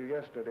save you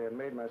yesterday and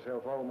made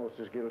myself almost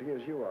as guilty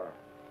as you are.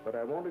 But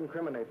I won't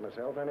incriminate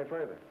myself any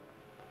further.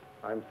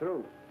 I'm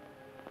through.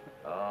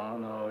 Oh,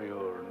 no,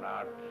 you're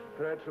not.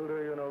 Threats will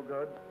do you no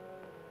good.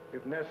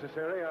 If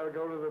necessary, I'll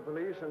go to the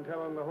police and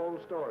tell them the whole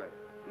story.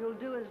 You'll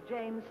do as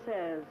James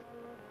says.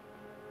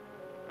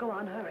 Go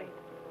on, hurry.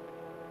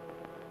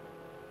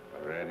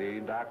 Ready,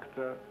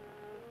 Doctor?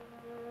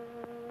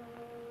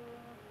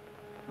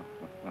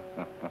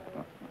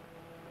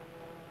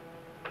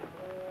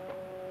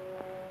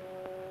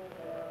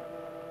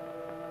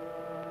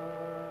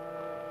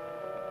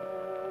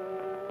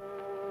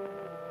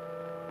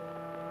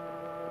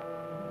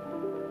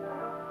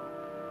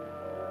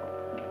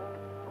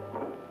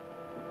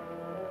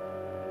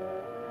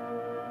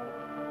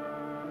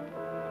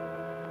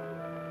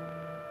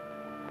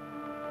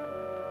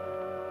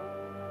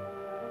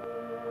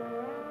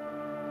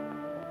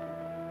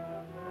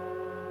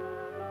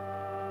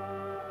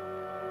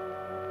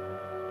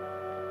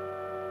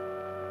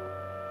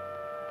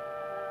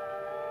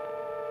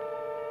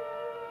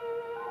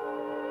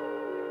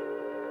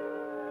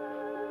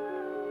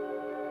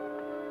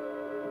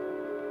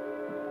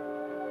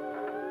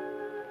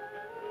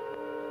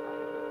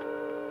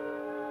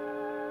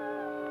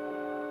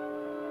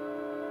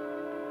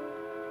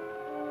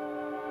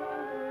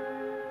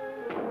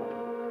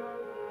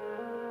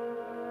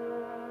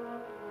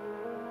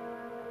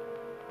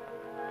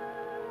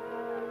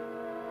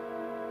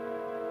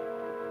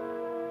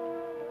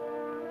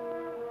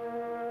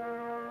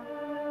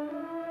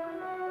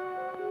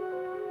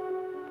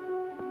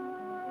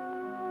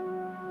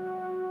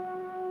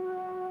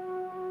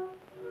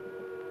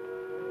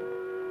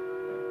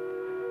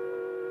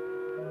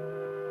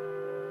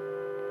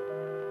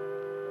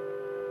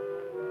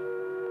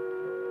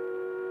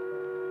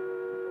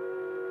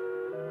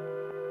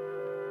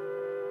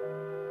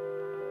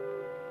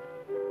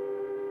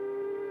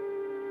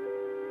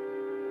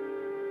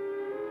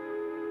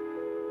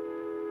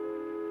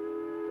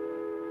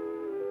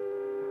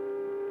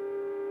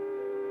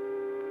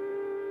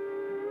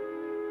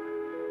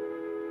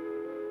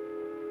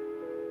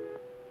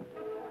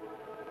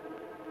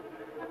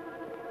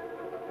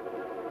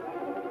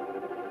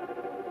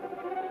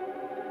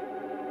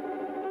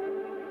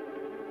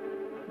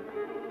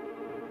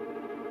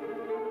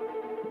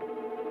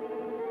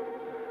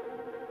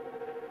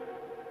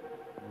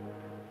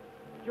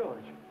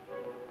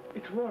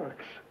 It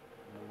works.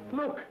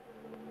 Look.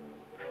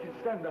 I can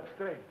stand up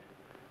straight.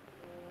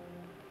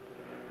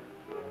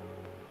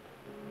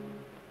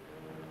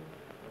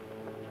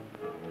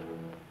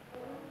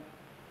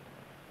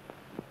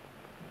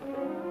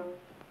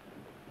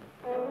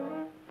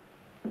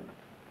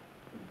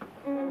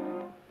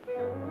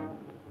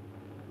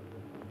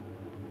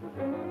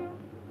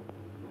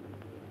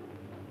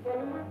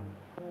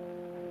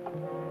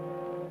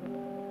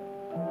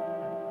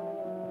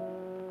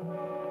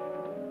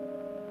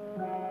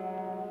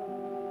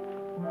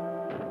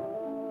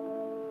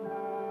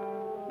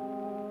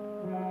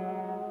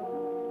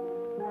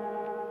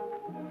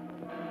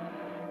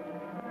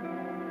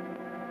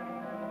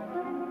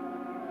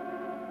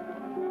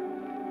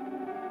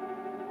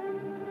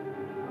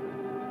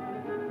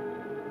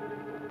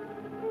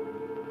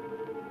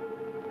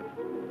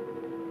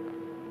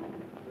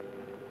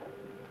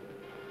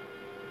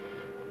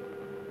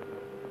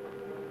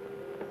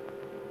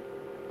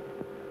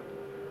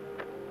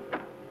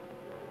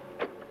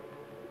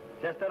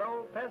 Just that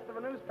old pest of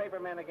a newspaper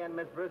man again,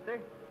 Miss Brewster.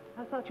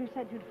 I thought you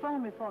said you'd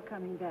phone before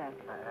coming back.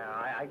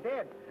 I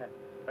did.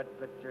 But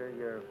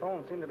your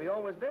phone seemed to be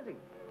always busy.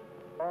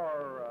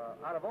 Or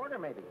out of order,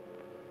 maybe.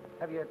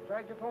 Have you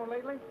tried your phone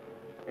lately?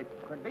 It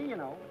could be, you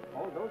know.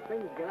 Oh, those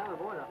things get out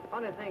of order.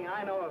 Funny thing,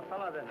 I know a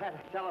fellow that had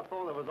a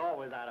telephone that was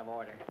always out of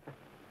order.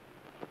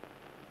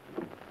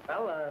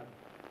 Well,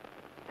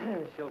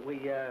 shall we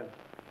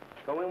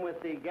go in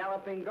with the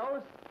galloping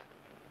ghost?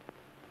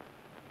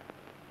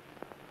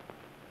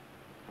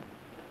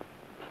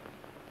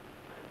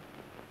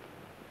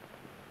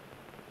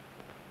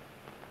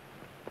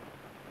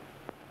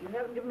 You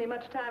haven't given me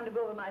much time to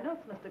go over my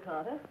notes, Mr.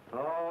 Carter.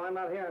 Oh, I'm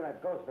not hearing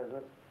that ghost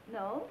business.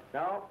 No?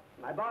 No,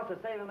 my boss is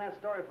saving that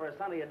story for a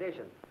Sunday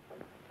edition.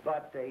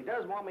 But he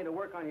does want me to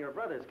work on your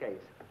brother's case.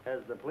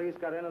 Has the police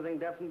got anything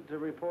definite to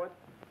report?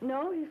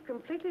 No, he's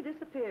completely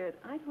disappeared.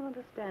 I don't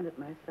understand it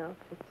myself.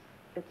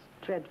 It's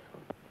dreadful.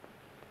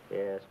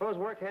 Yeah, suppose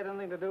work had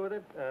anything to do with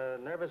it?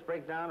 Nervous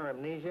breakdown or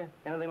amnesia?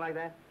 Anything like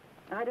that?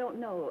 I don't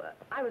know.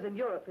 I was in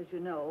Europe, as you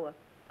know.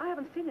 I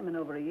haven't seen him in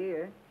over a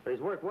year. But his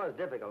work was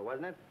difficult,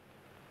 wasn't it?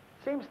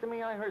 Seems to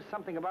me I heard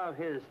something about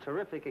his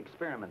terrific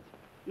experiments.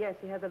 Yes,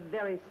 he has a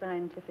very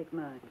scientific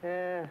mind.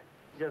 Yeah,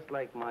 just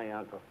like my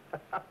uncle.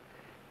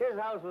 His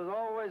house was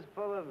always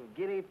full of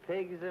guinea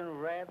pigs and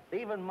rats,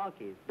 even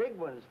monkeys. Big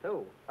ones,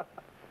 too.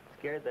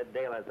 Scared the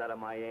daylights out of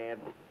my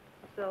aunt.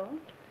 So?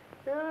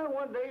 Yeah,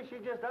 one day she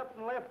just up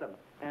and left them.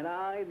 And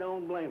I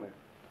don't blame her.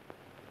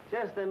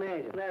 Just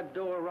imagine that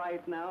door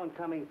right now and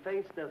coming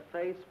face to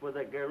face with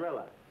a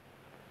gorilla.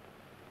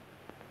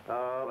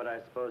 Oh, but I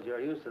suppose you're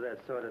used to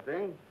that sort of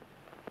thing.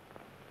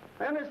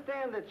 I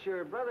understand that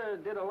your brother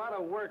did a lot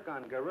of work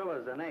on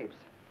gorillas and apes.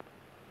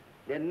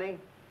 Didn't he?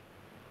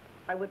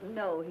 I wouldn't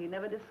know. He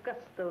never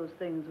discussed those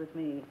things with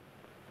me.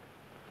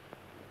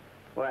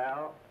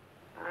 Well,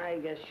 I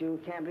guess you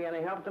can't be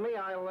any help to me.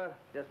 I'll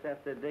just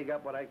have to dig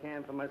up what I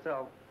can for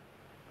myself.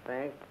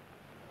 Thanks.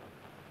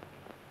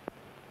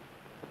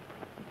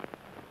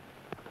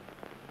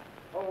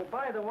 Oh,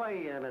 by the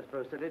way, Miss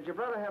Brewster, did your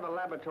brother have a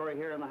laboratory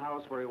here in the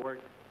house where he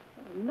worked?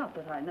 Not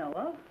that I know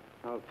of.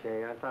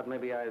 Okay, I thought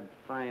maybe I'd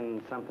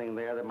find something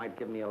there that might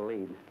give me a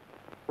lead.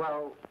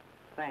 Well,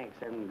 thanks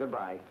and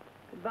goodbye.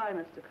 Goodbye,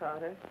 Mr.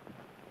 Carter.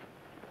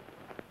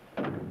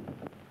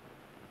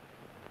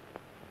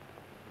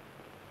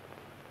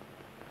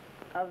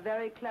 A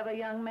very clever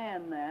young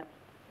man, that.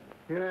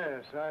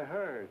 Yes, I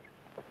heard.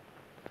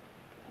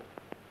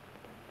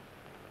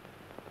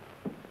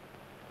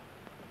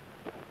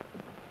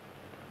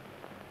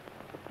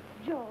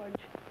 George,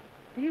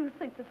 do you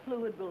think the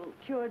fluid will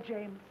cure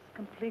James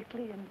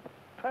completely and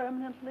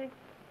permanently?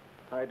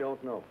 I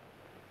don't know.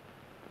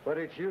 But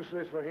it's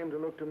useless for him to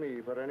look to me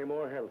for any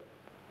more help.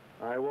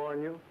 I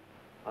warn you,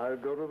 I'll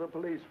go to the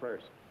police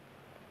first.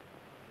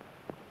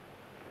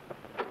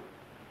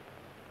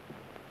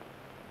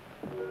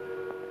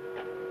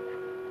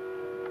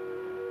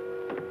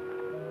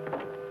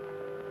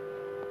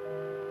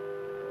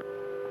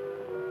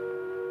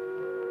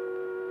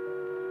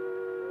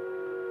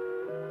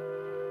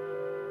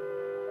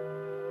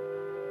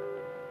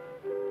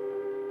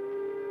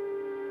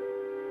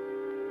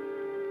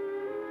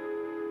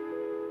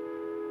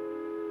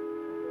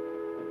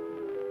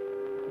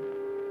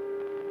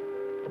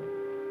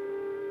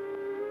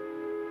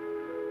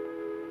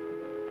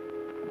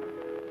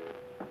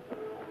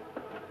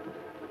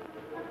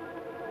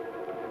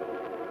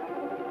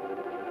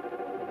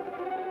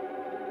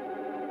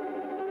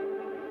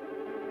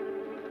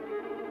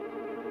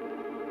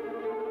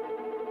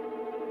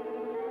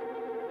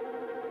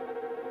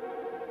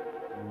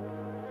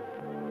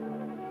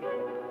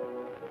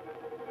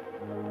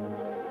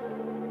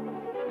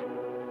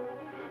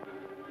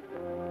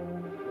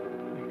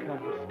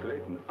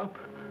 Up.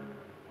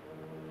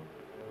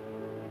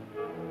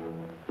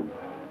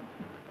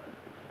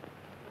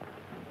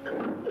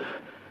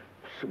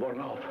 She worn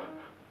off.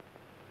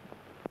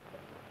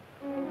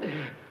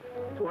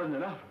 It wasn't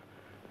enough.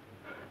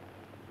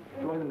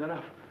 It wasn't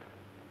enough.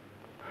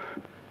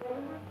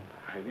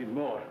 I need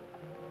more.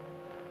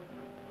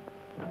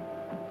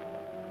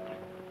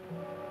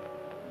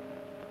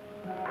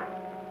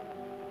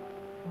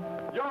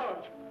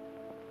 George!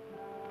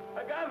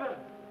 I got it!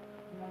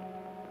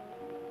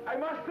 I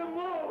must have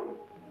moved!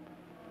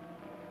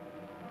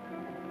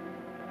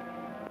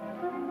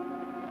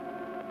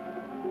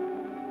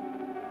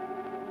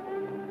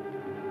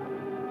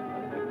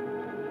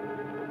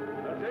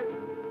 That's it.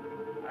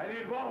 I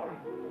need more.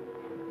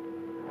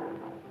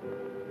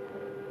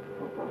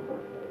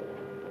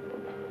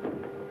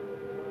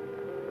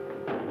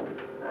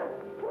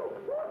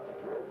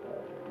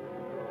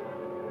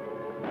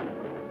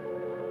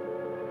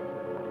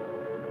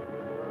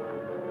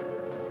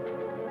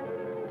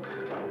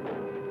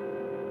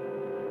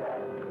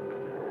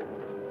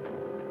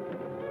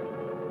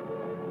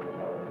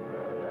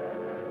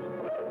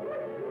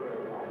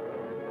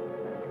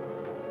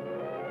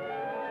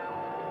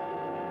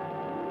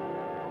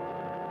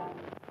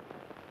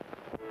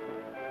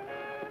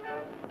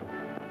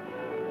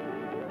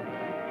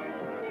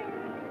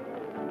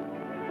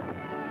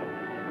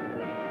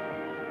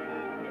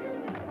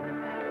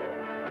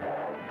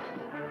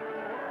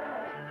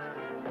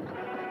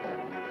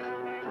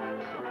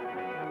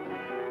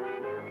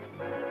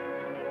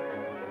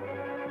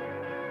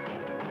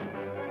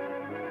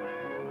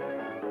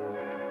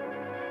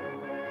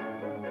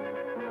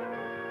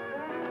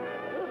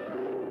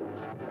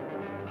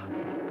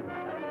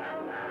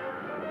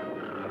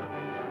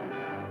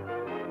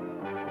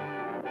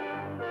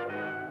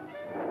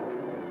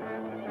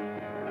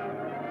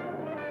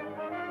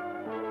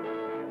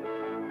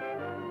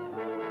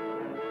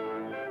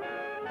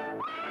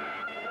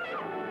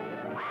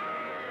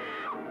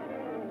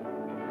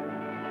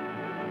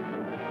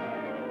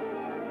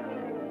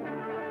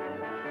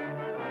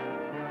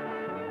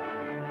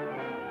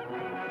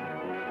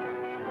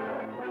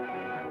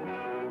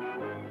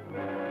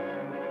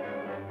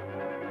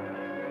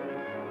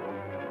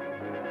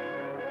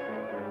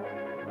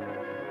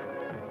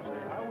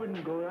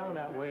 Go down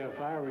that way if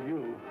I were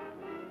you.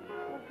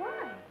 Well,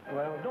 why?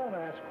 Well, don't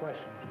ask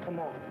questions. Come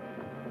on.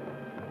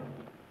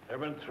 There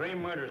have been 3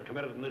 murders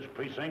committed in this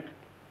precinct,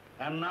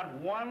 and not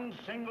one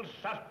single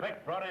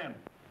suspect brought in.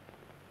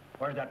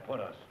 Where'd that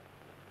put us?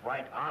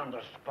 Right on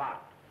the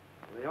spot.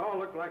 They all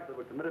look like they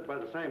were committed by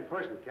the same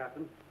person,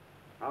 Captain.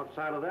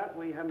 Outside of that,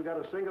 we haven't got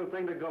a single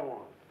thing to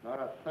go on. Not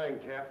a thing,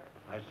 Cap.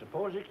 I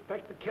suppose you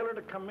expect the killer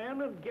to come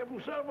in and give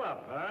himself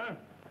up, huh?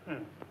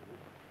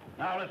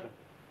 Now, listen.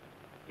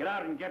 Get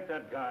out and get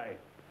that guy.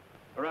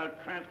 Or I'll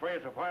transfer you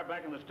so far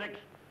back in the sticks,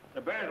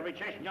 the bears will be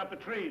chasing you up the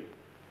trees.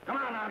 Come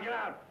on now, get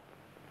out.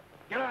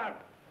 Get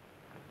out.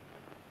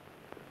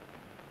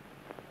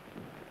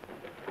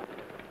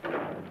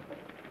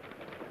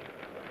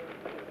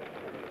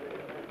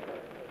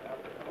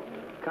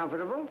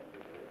 Comfortable?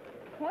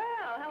 Well,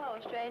 hello,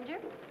 stranger.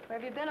 Where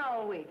have you been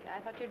all week? I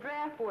thought your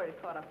draft board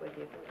had caught up with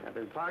you. I've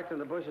been parked in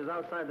the bushes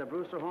outside the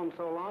Brewster home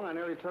so long, I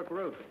nearly took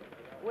root.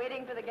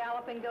 Waiting for the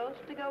galloping ghost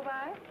to go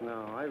by?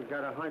 No, I've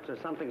got a hunch there's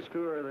something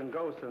screwier than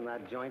ghosts in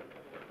that joint.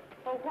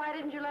 Well, why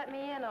didn't you let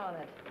me in on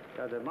it?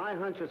 Because if my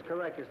hunch is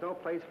correct, there's no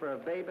place for a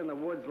babe in the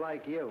woods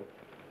like you.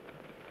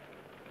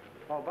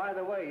 Oh, by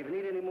the way, if you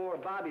need any more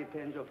bobby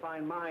pins, you'll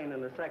find mine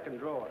in the second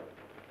drawer.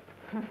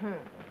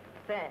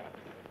 Thanks.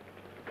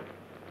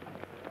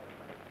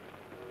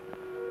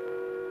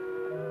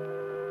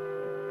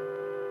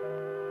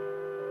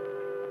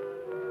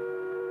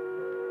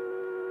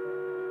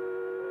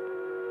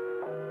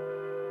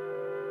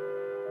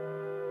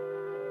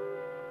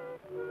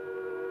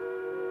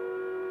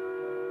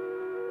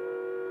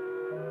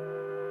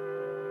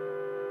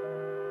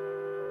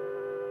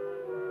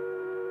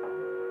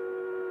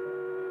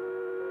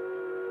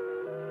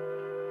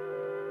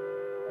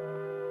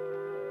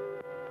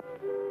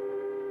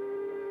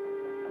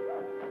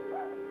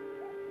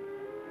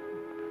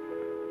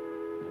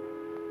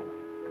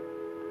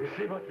 You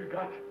see what we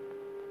got?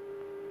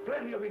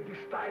 Plenty of it this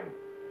time.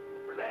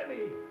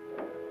 Plenty.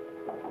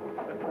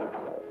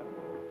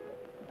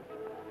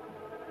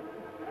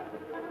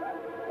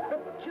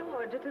 But,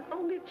 George, it's his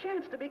only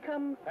chance to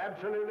become...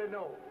 Absolutely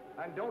no.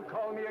 And don't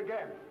call me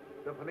again.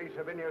 The police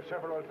have been here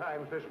several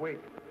times this week.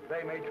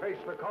 They may trace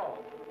the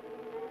call.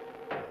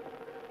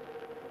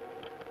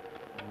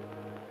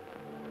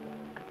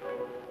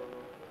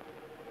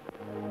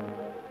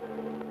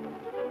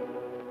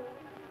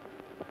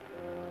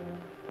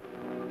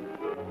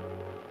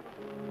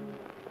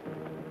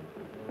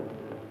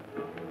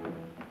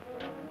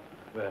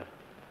 Well,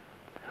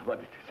 what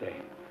did he say?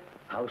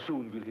 How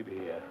soon will he be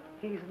here?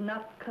 He's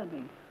not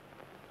coming.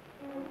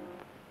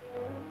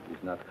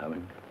 He's not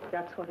coming.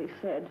 That's what he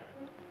said.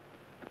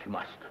 But he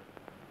must.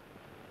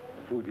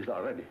 The food is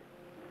all ready.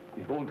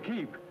 It won't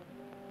keep.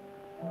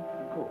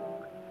 Go.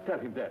 Tell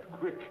him that,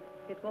 quick.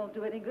 It won't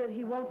do any good.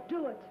 He won't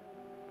do it.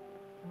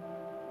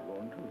 He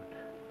won't do it.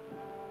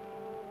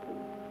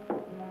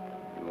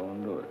 He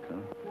won't do it,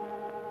 huh?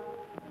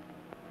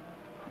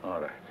 All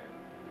right.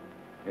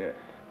 Yes.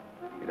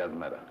 It doesn't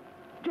matter.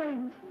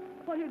 James,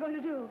 what are you going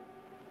to do?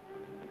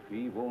 If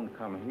he won't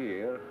come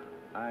here,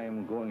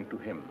 I'm going to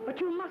him. But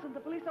you mustn't. The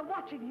police are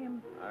watching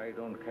him. I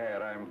don't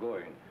care. I'm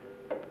going.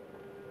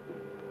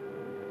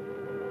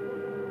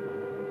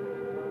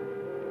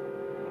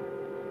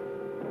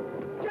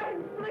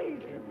 please.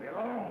 Leave me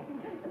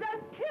alone.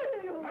 They'll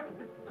kill you. Let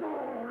me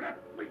go.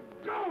 Let me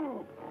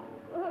go.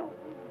 Oh.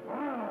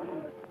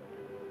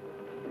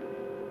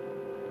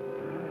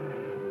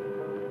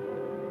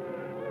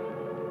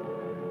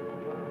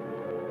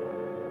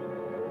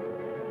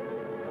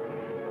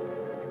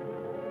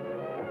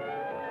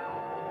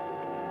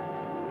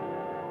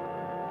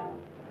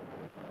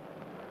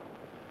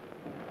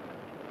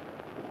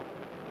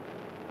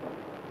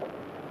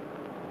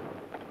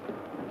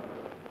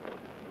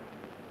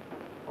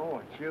 Oh,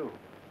 it's you.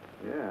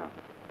 Yeah.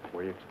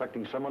 Were you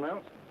expecting someone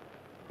else?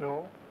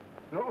 No.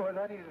 No,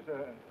 that is,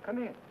 come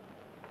in.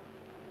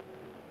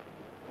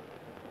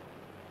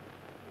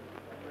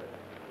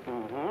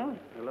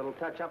 Mm-hmm. A little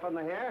touch-up on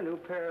the hair, a new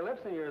pair of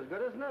lips, and you're as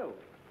good as new.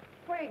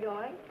 Where are you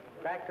going?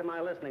 Back to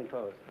my listening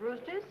post.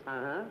 Roosters?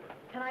 Uh-huh.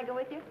 Can I go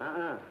with you?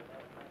 Uh-uh.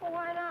 Well,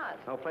 why not?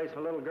 No place for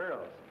little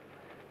girls.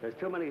 There's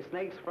too many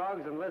snakes,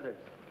 frogs, and lizards.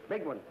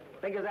 Big ones.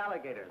 Big as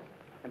alligators.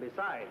 And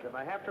besides, if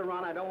I have to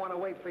run, I don't want to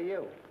wait for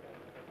you.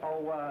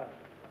 Oh,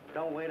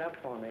 don't wait up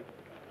for me.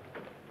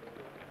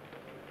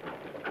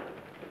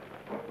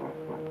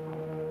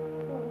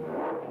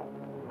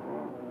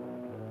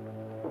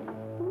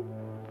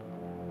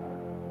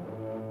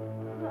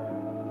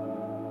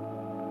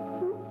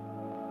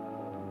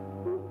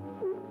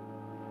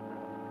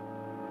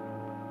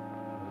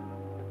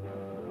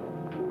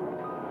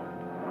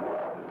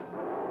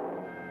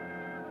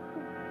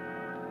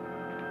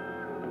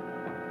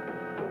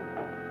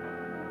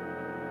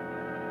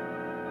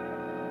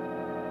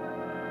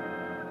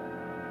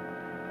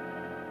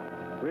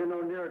 We're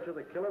no nearer to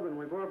the killer than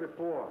we were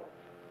before.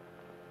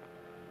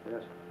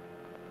 Yes.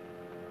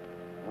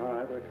 All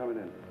right, we're coming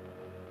in.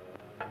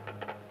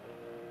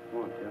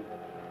 Come on, Jim.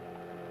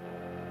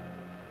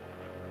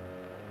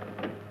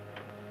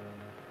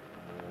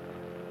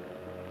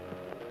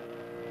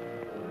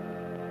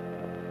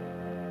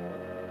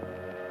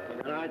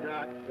 Good night,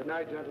 Doc. Good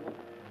night, gentlemen.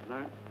 Good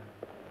night.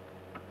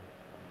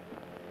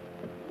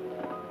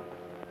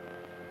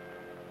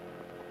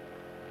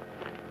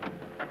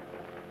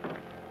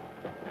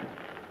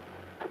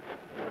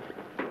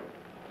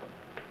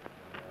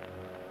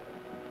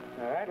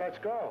 All right, let's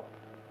go.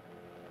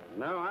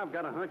 No, I've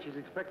got a hunch he's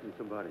expecting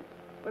somebody.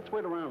 Let's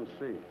wait around and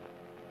see.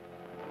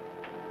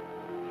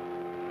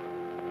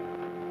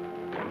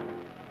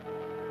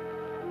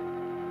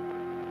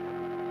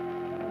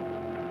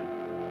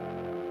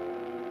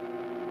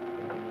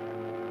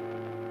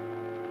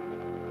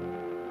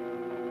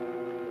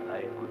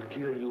 I could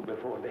kill you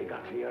before they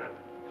got here,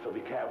 so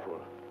be careful.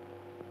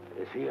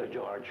 It's here,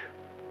 George.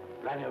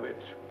 Plenty of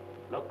it.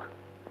 Look,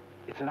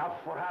 it's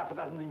enough for half a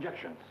dozen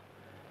injections.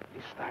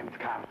 This time it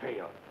can't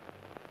fail.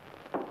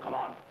 Come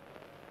on,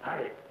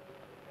 hurry.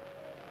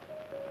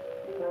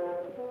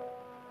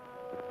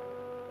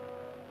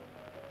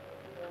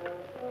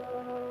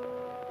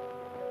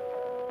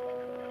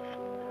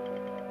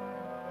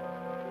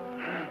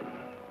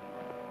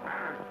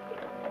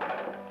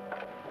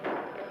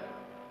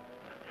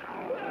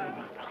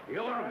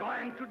 You're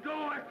going to do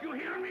it, you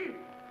hear me?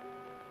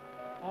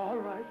 All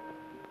right.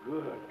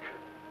 Good.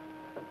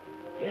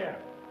 Here.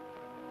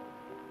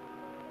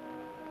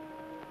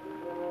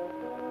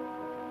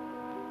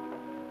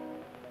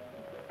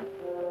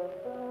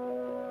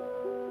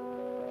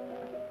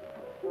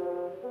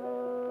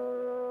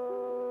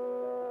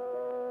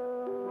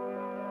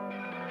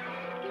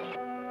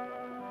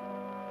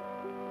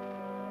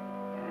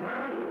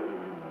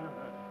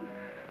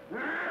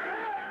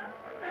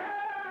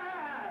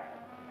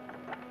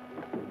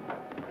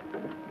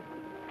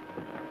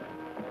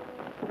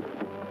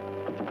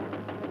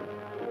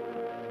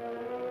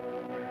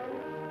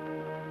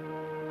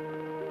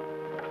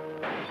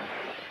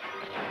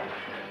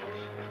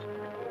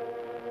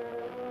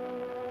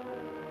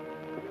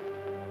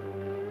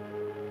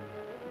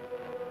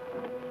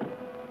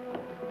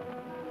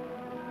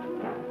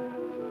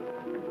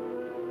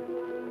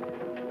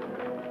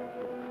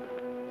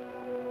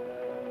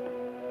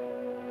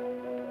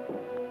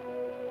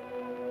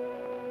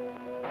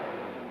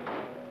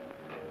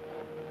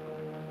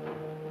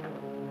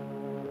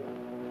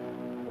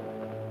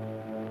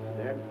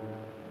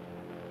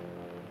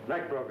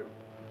 Neck broken.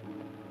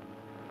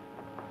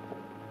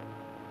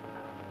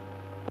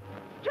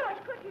 George,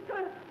 quick, he's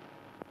going to...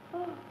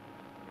 Oh.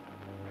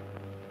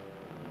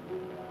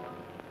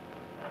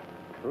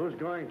 Who's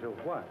going to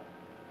what?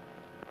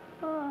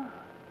 Oh.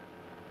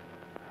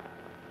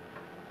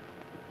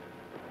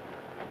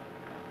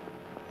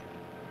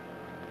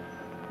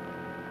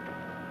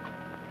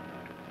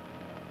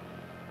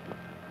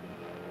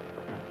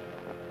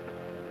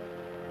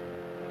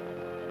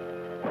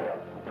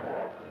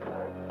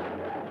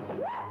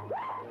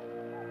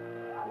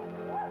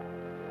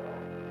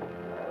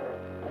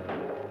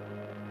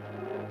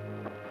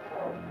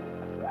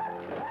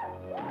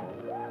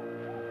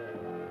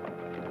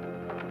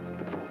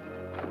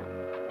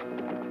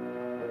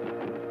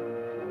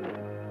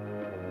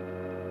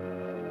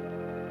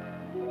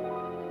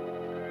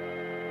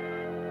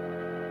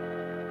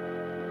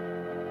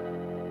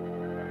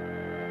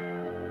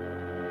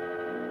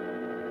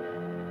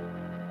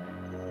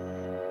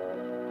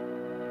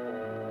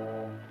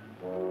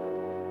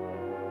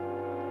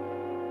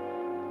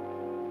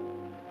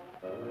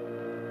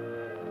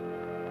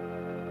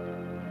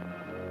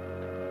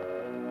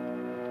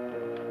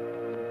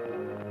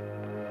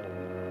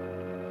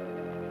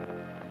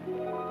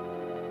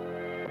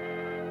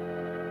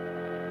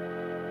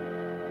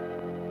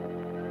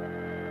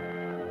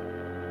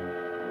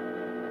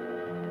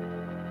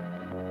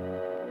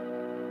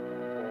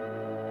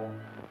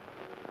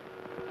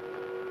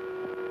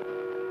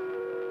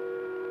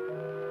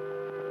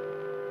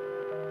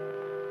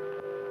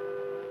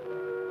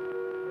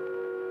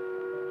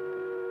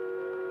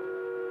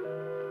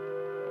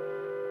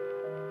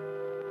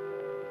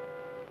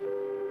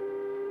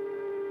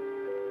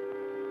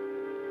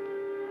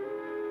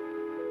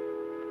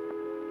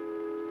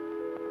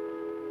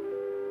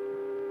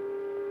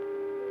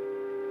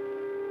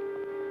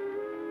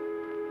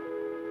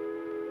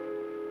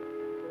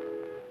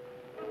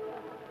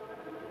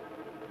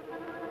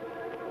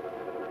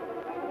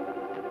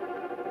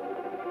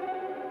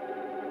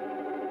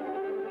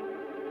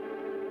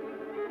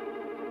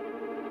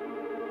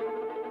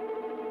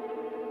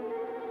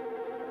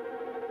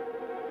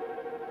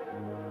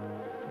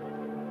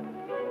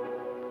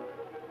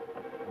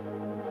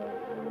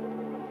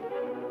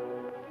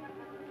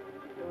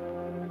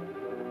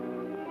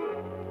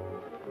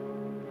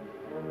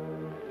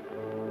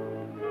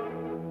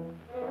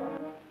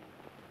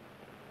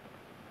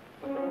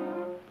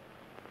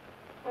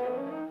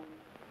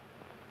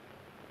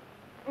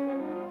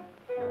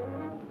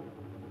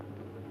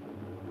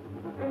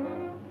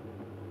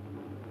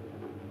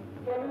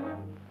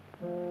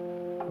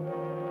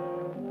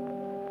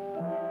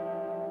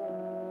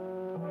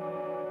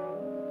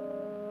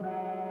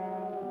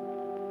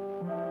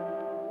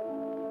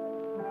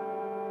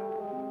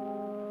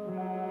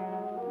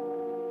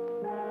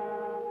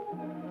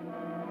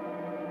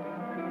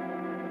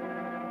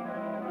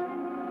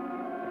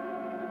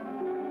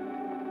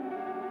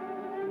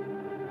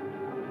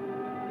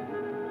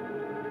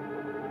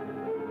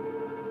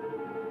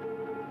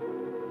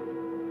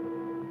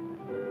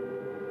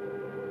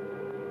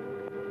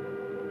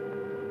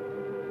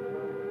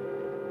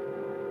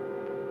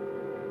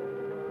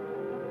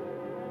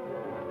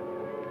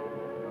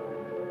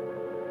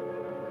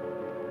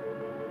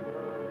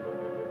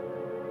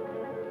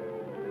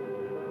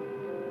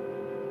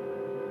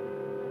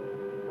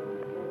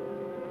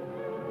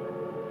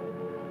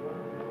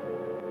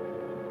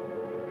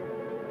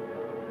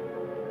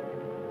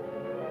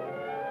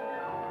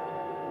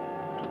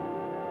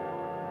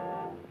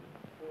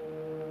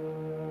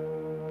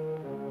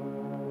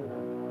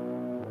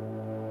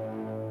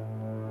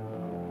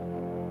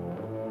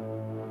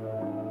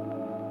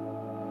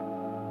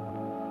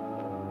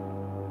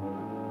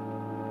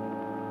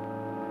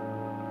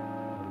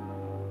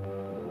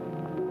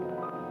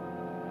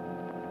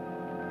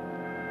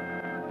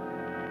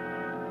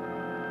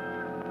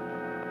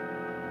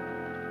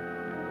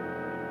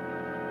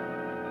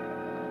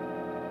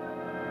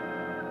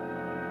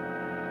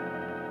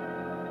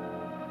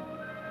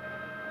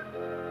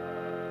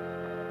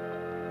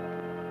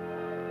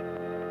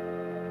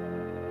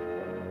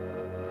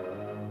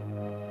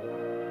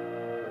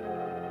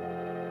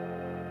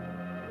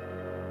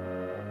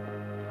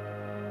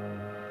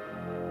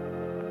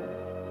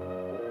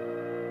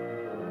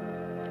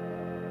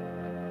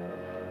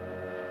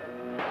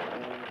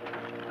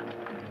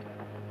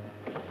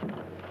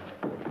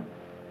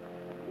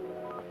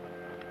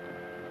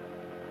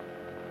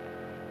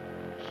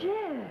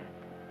 Jeff.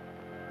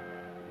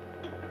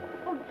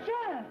 Oh,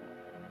 Jeff.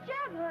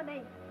 Jeff,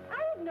 honey. I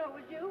didn't know it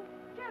was you.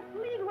 Jeff,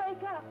 please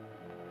wake up.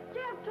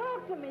 Jeff,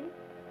 talk to me.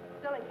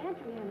 Billy, can't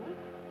you hear me?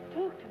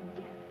 Talk to me,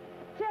 Jeff.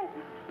 Jeff.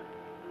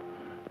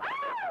 Oh!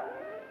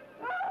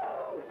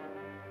 Oh!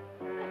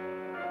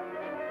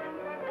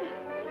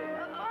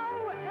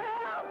 Oh,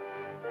 help!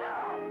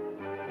 Help!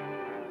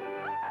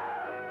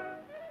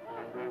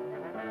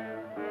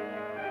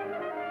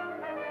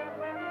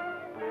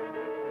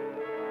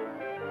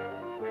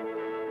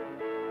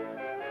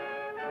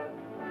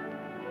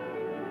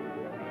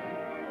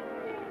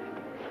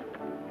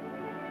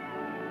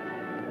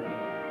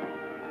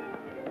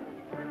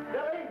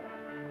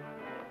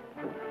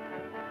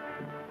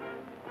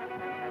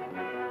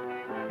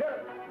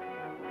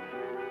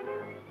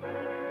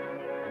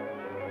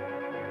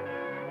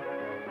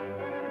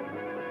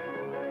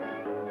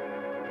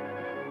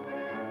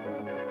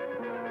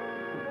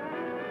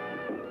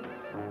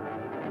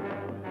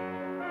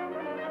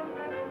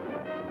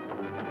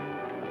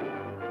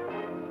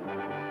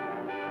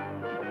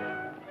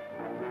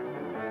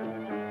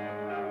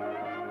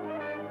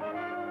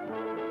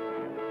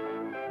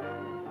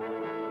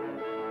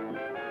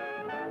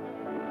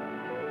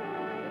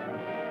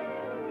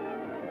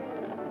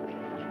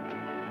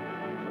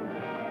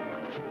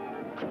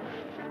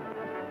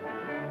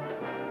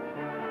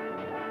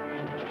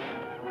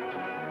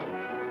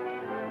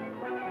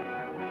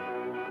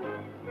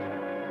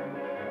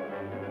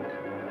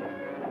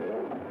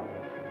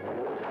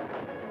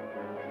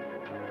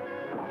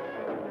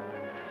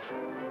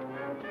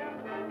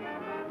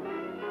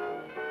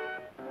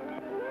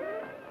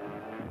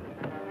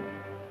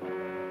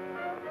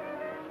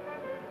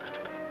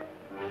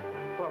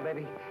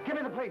 Baby. Give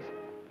me the police.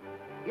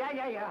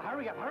 Yeah.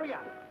 Hurry up.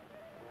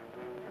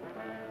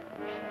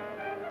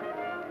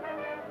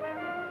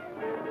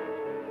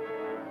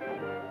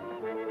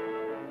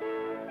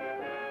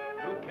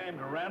 Who came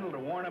to Randall to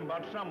warn him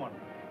about someone?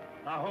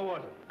 Now, who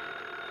was it?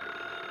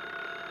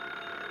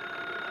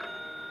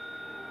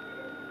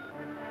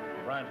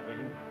 Brian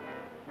speaking.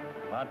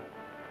 What?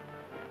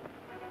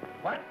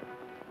 What?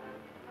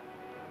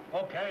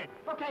 Okay.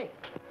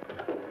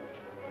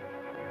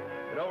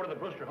 Get over to the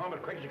Brewster home as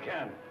quick as you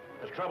can.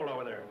 There's trouble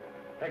over there.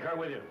 Take her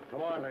with you.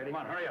 Come on, lady. Come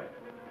on, hurry up.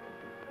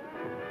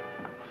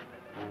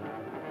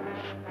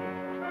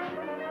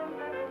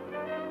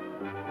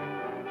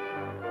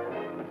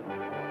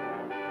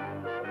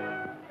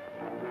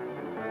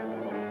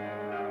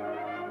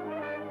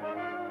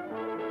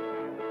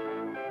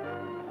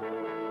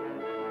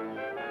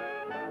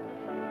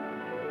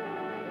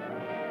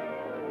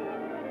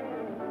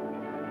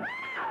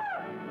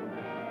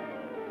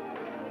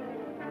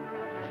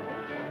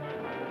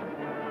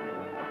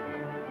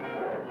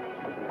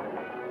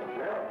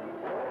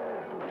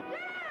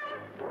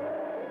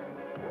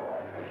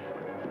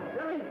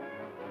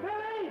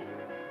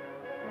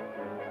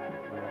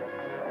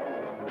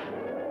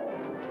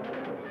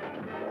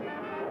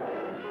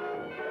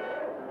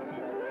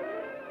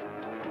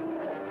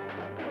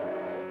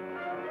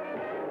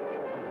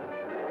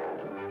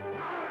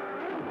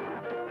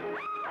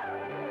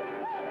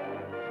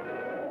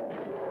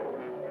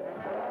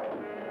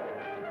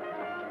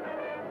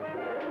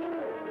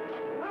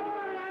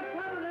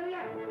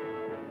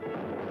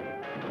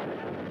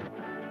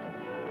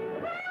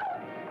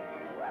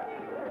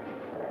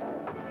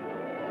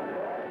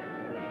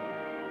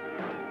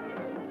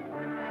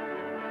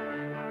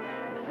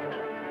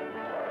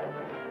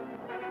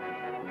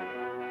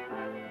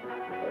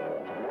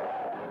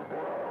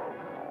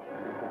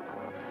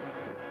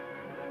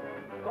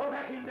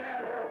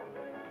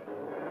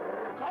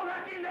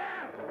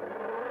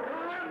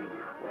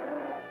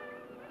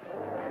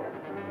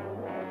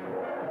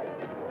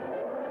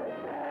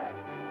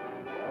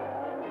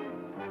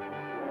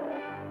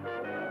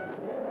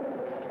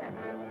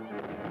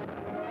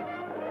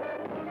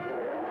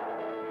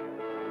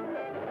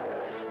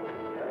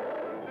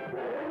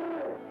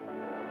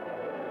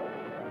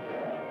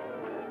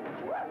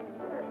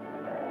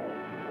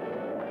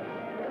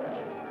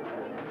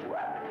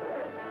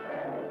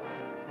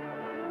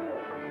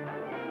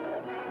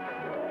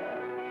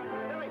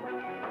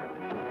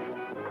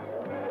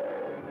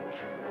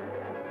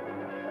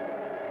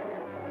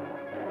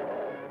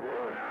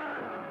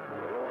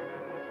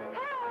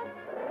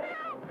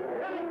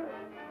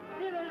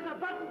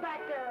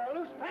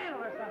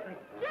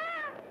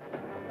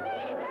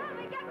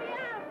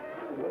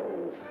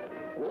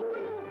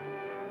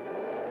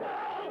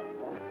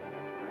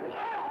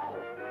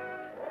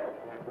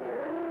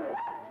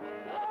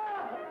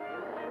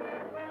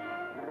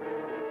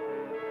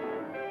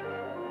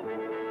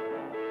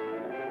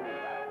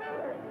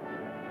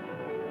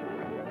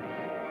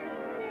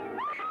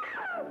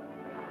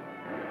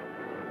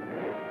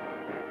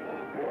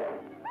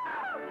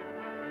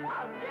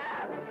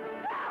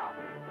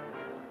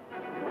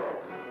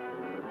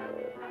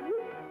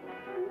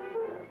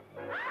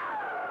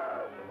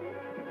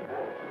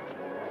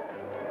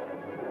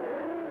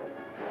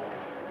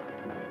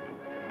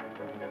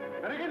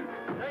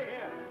 Stay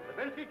here. The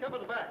bench seat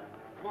covers the back.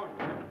 Come on.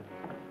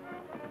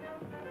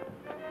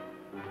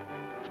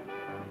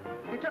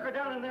 You took her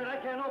down in there and I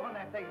can't open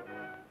that thing.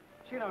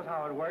 She knows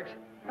how it works.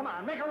 Come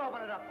on, make her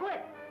open it up,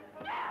 quick!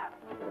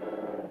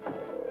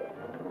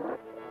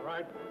 All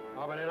right,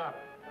 open it up.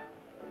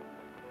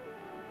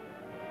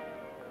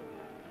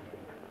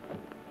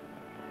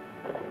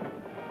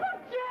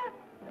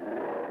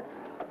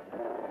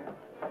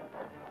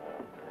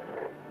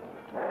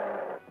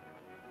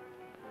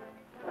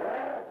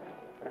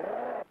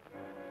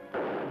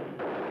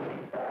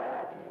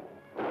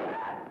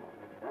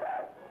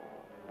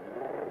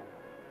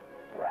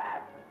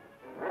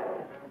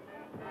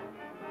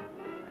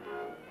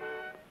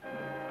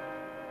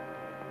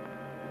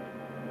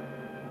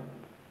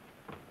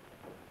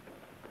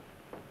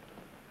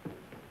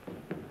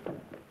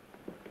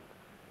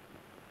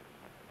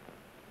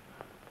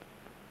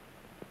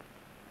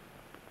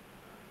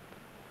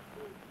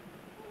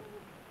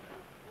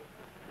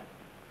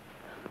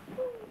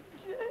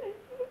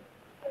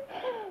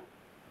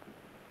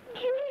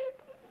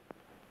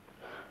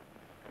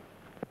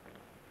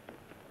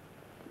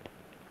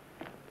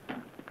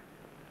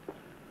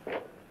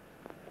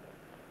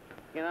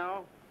 You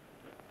know,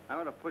 I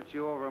ought to put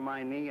you over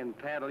my knee and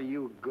paddle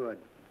you good.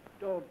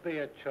 Don't be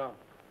a chump.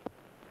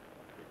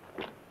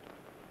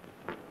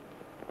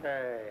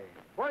 Hey,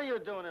 what are you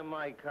doing in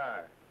my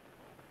car?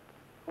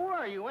 Who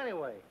are you,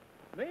 anyway?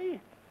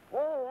 Me?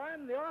 Oh,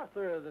 I'm the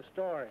author of the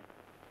story.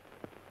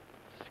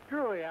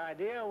 Screwy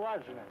idea,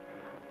 wasn't it?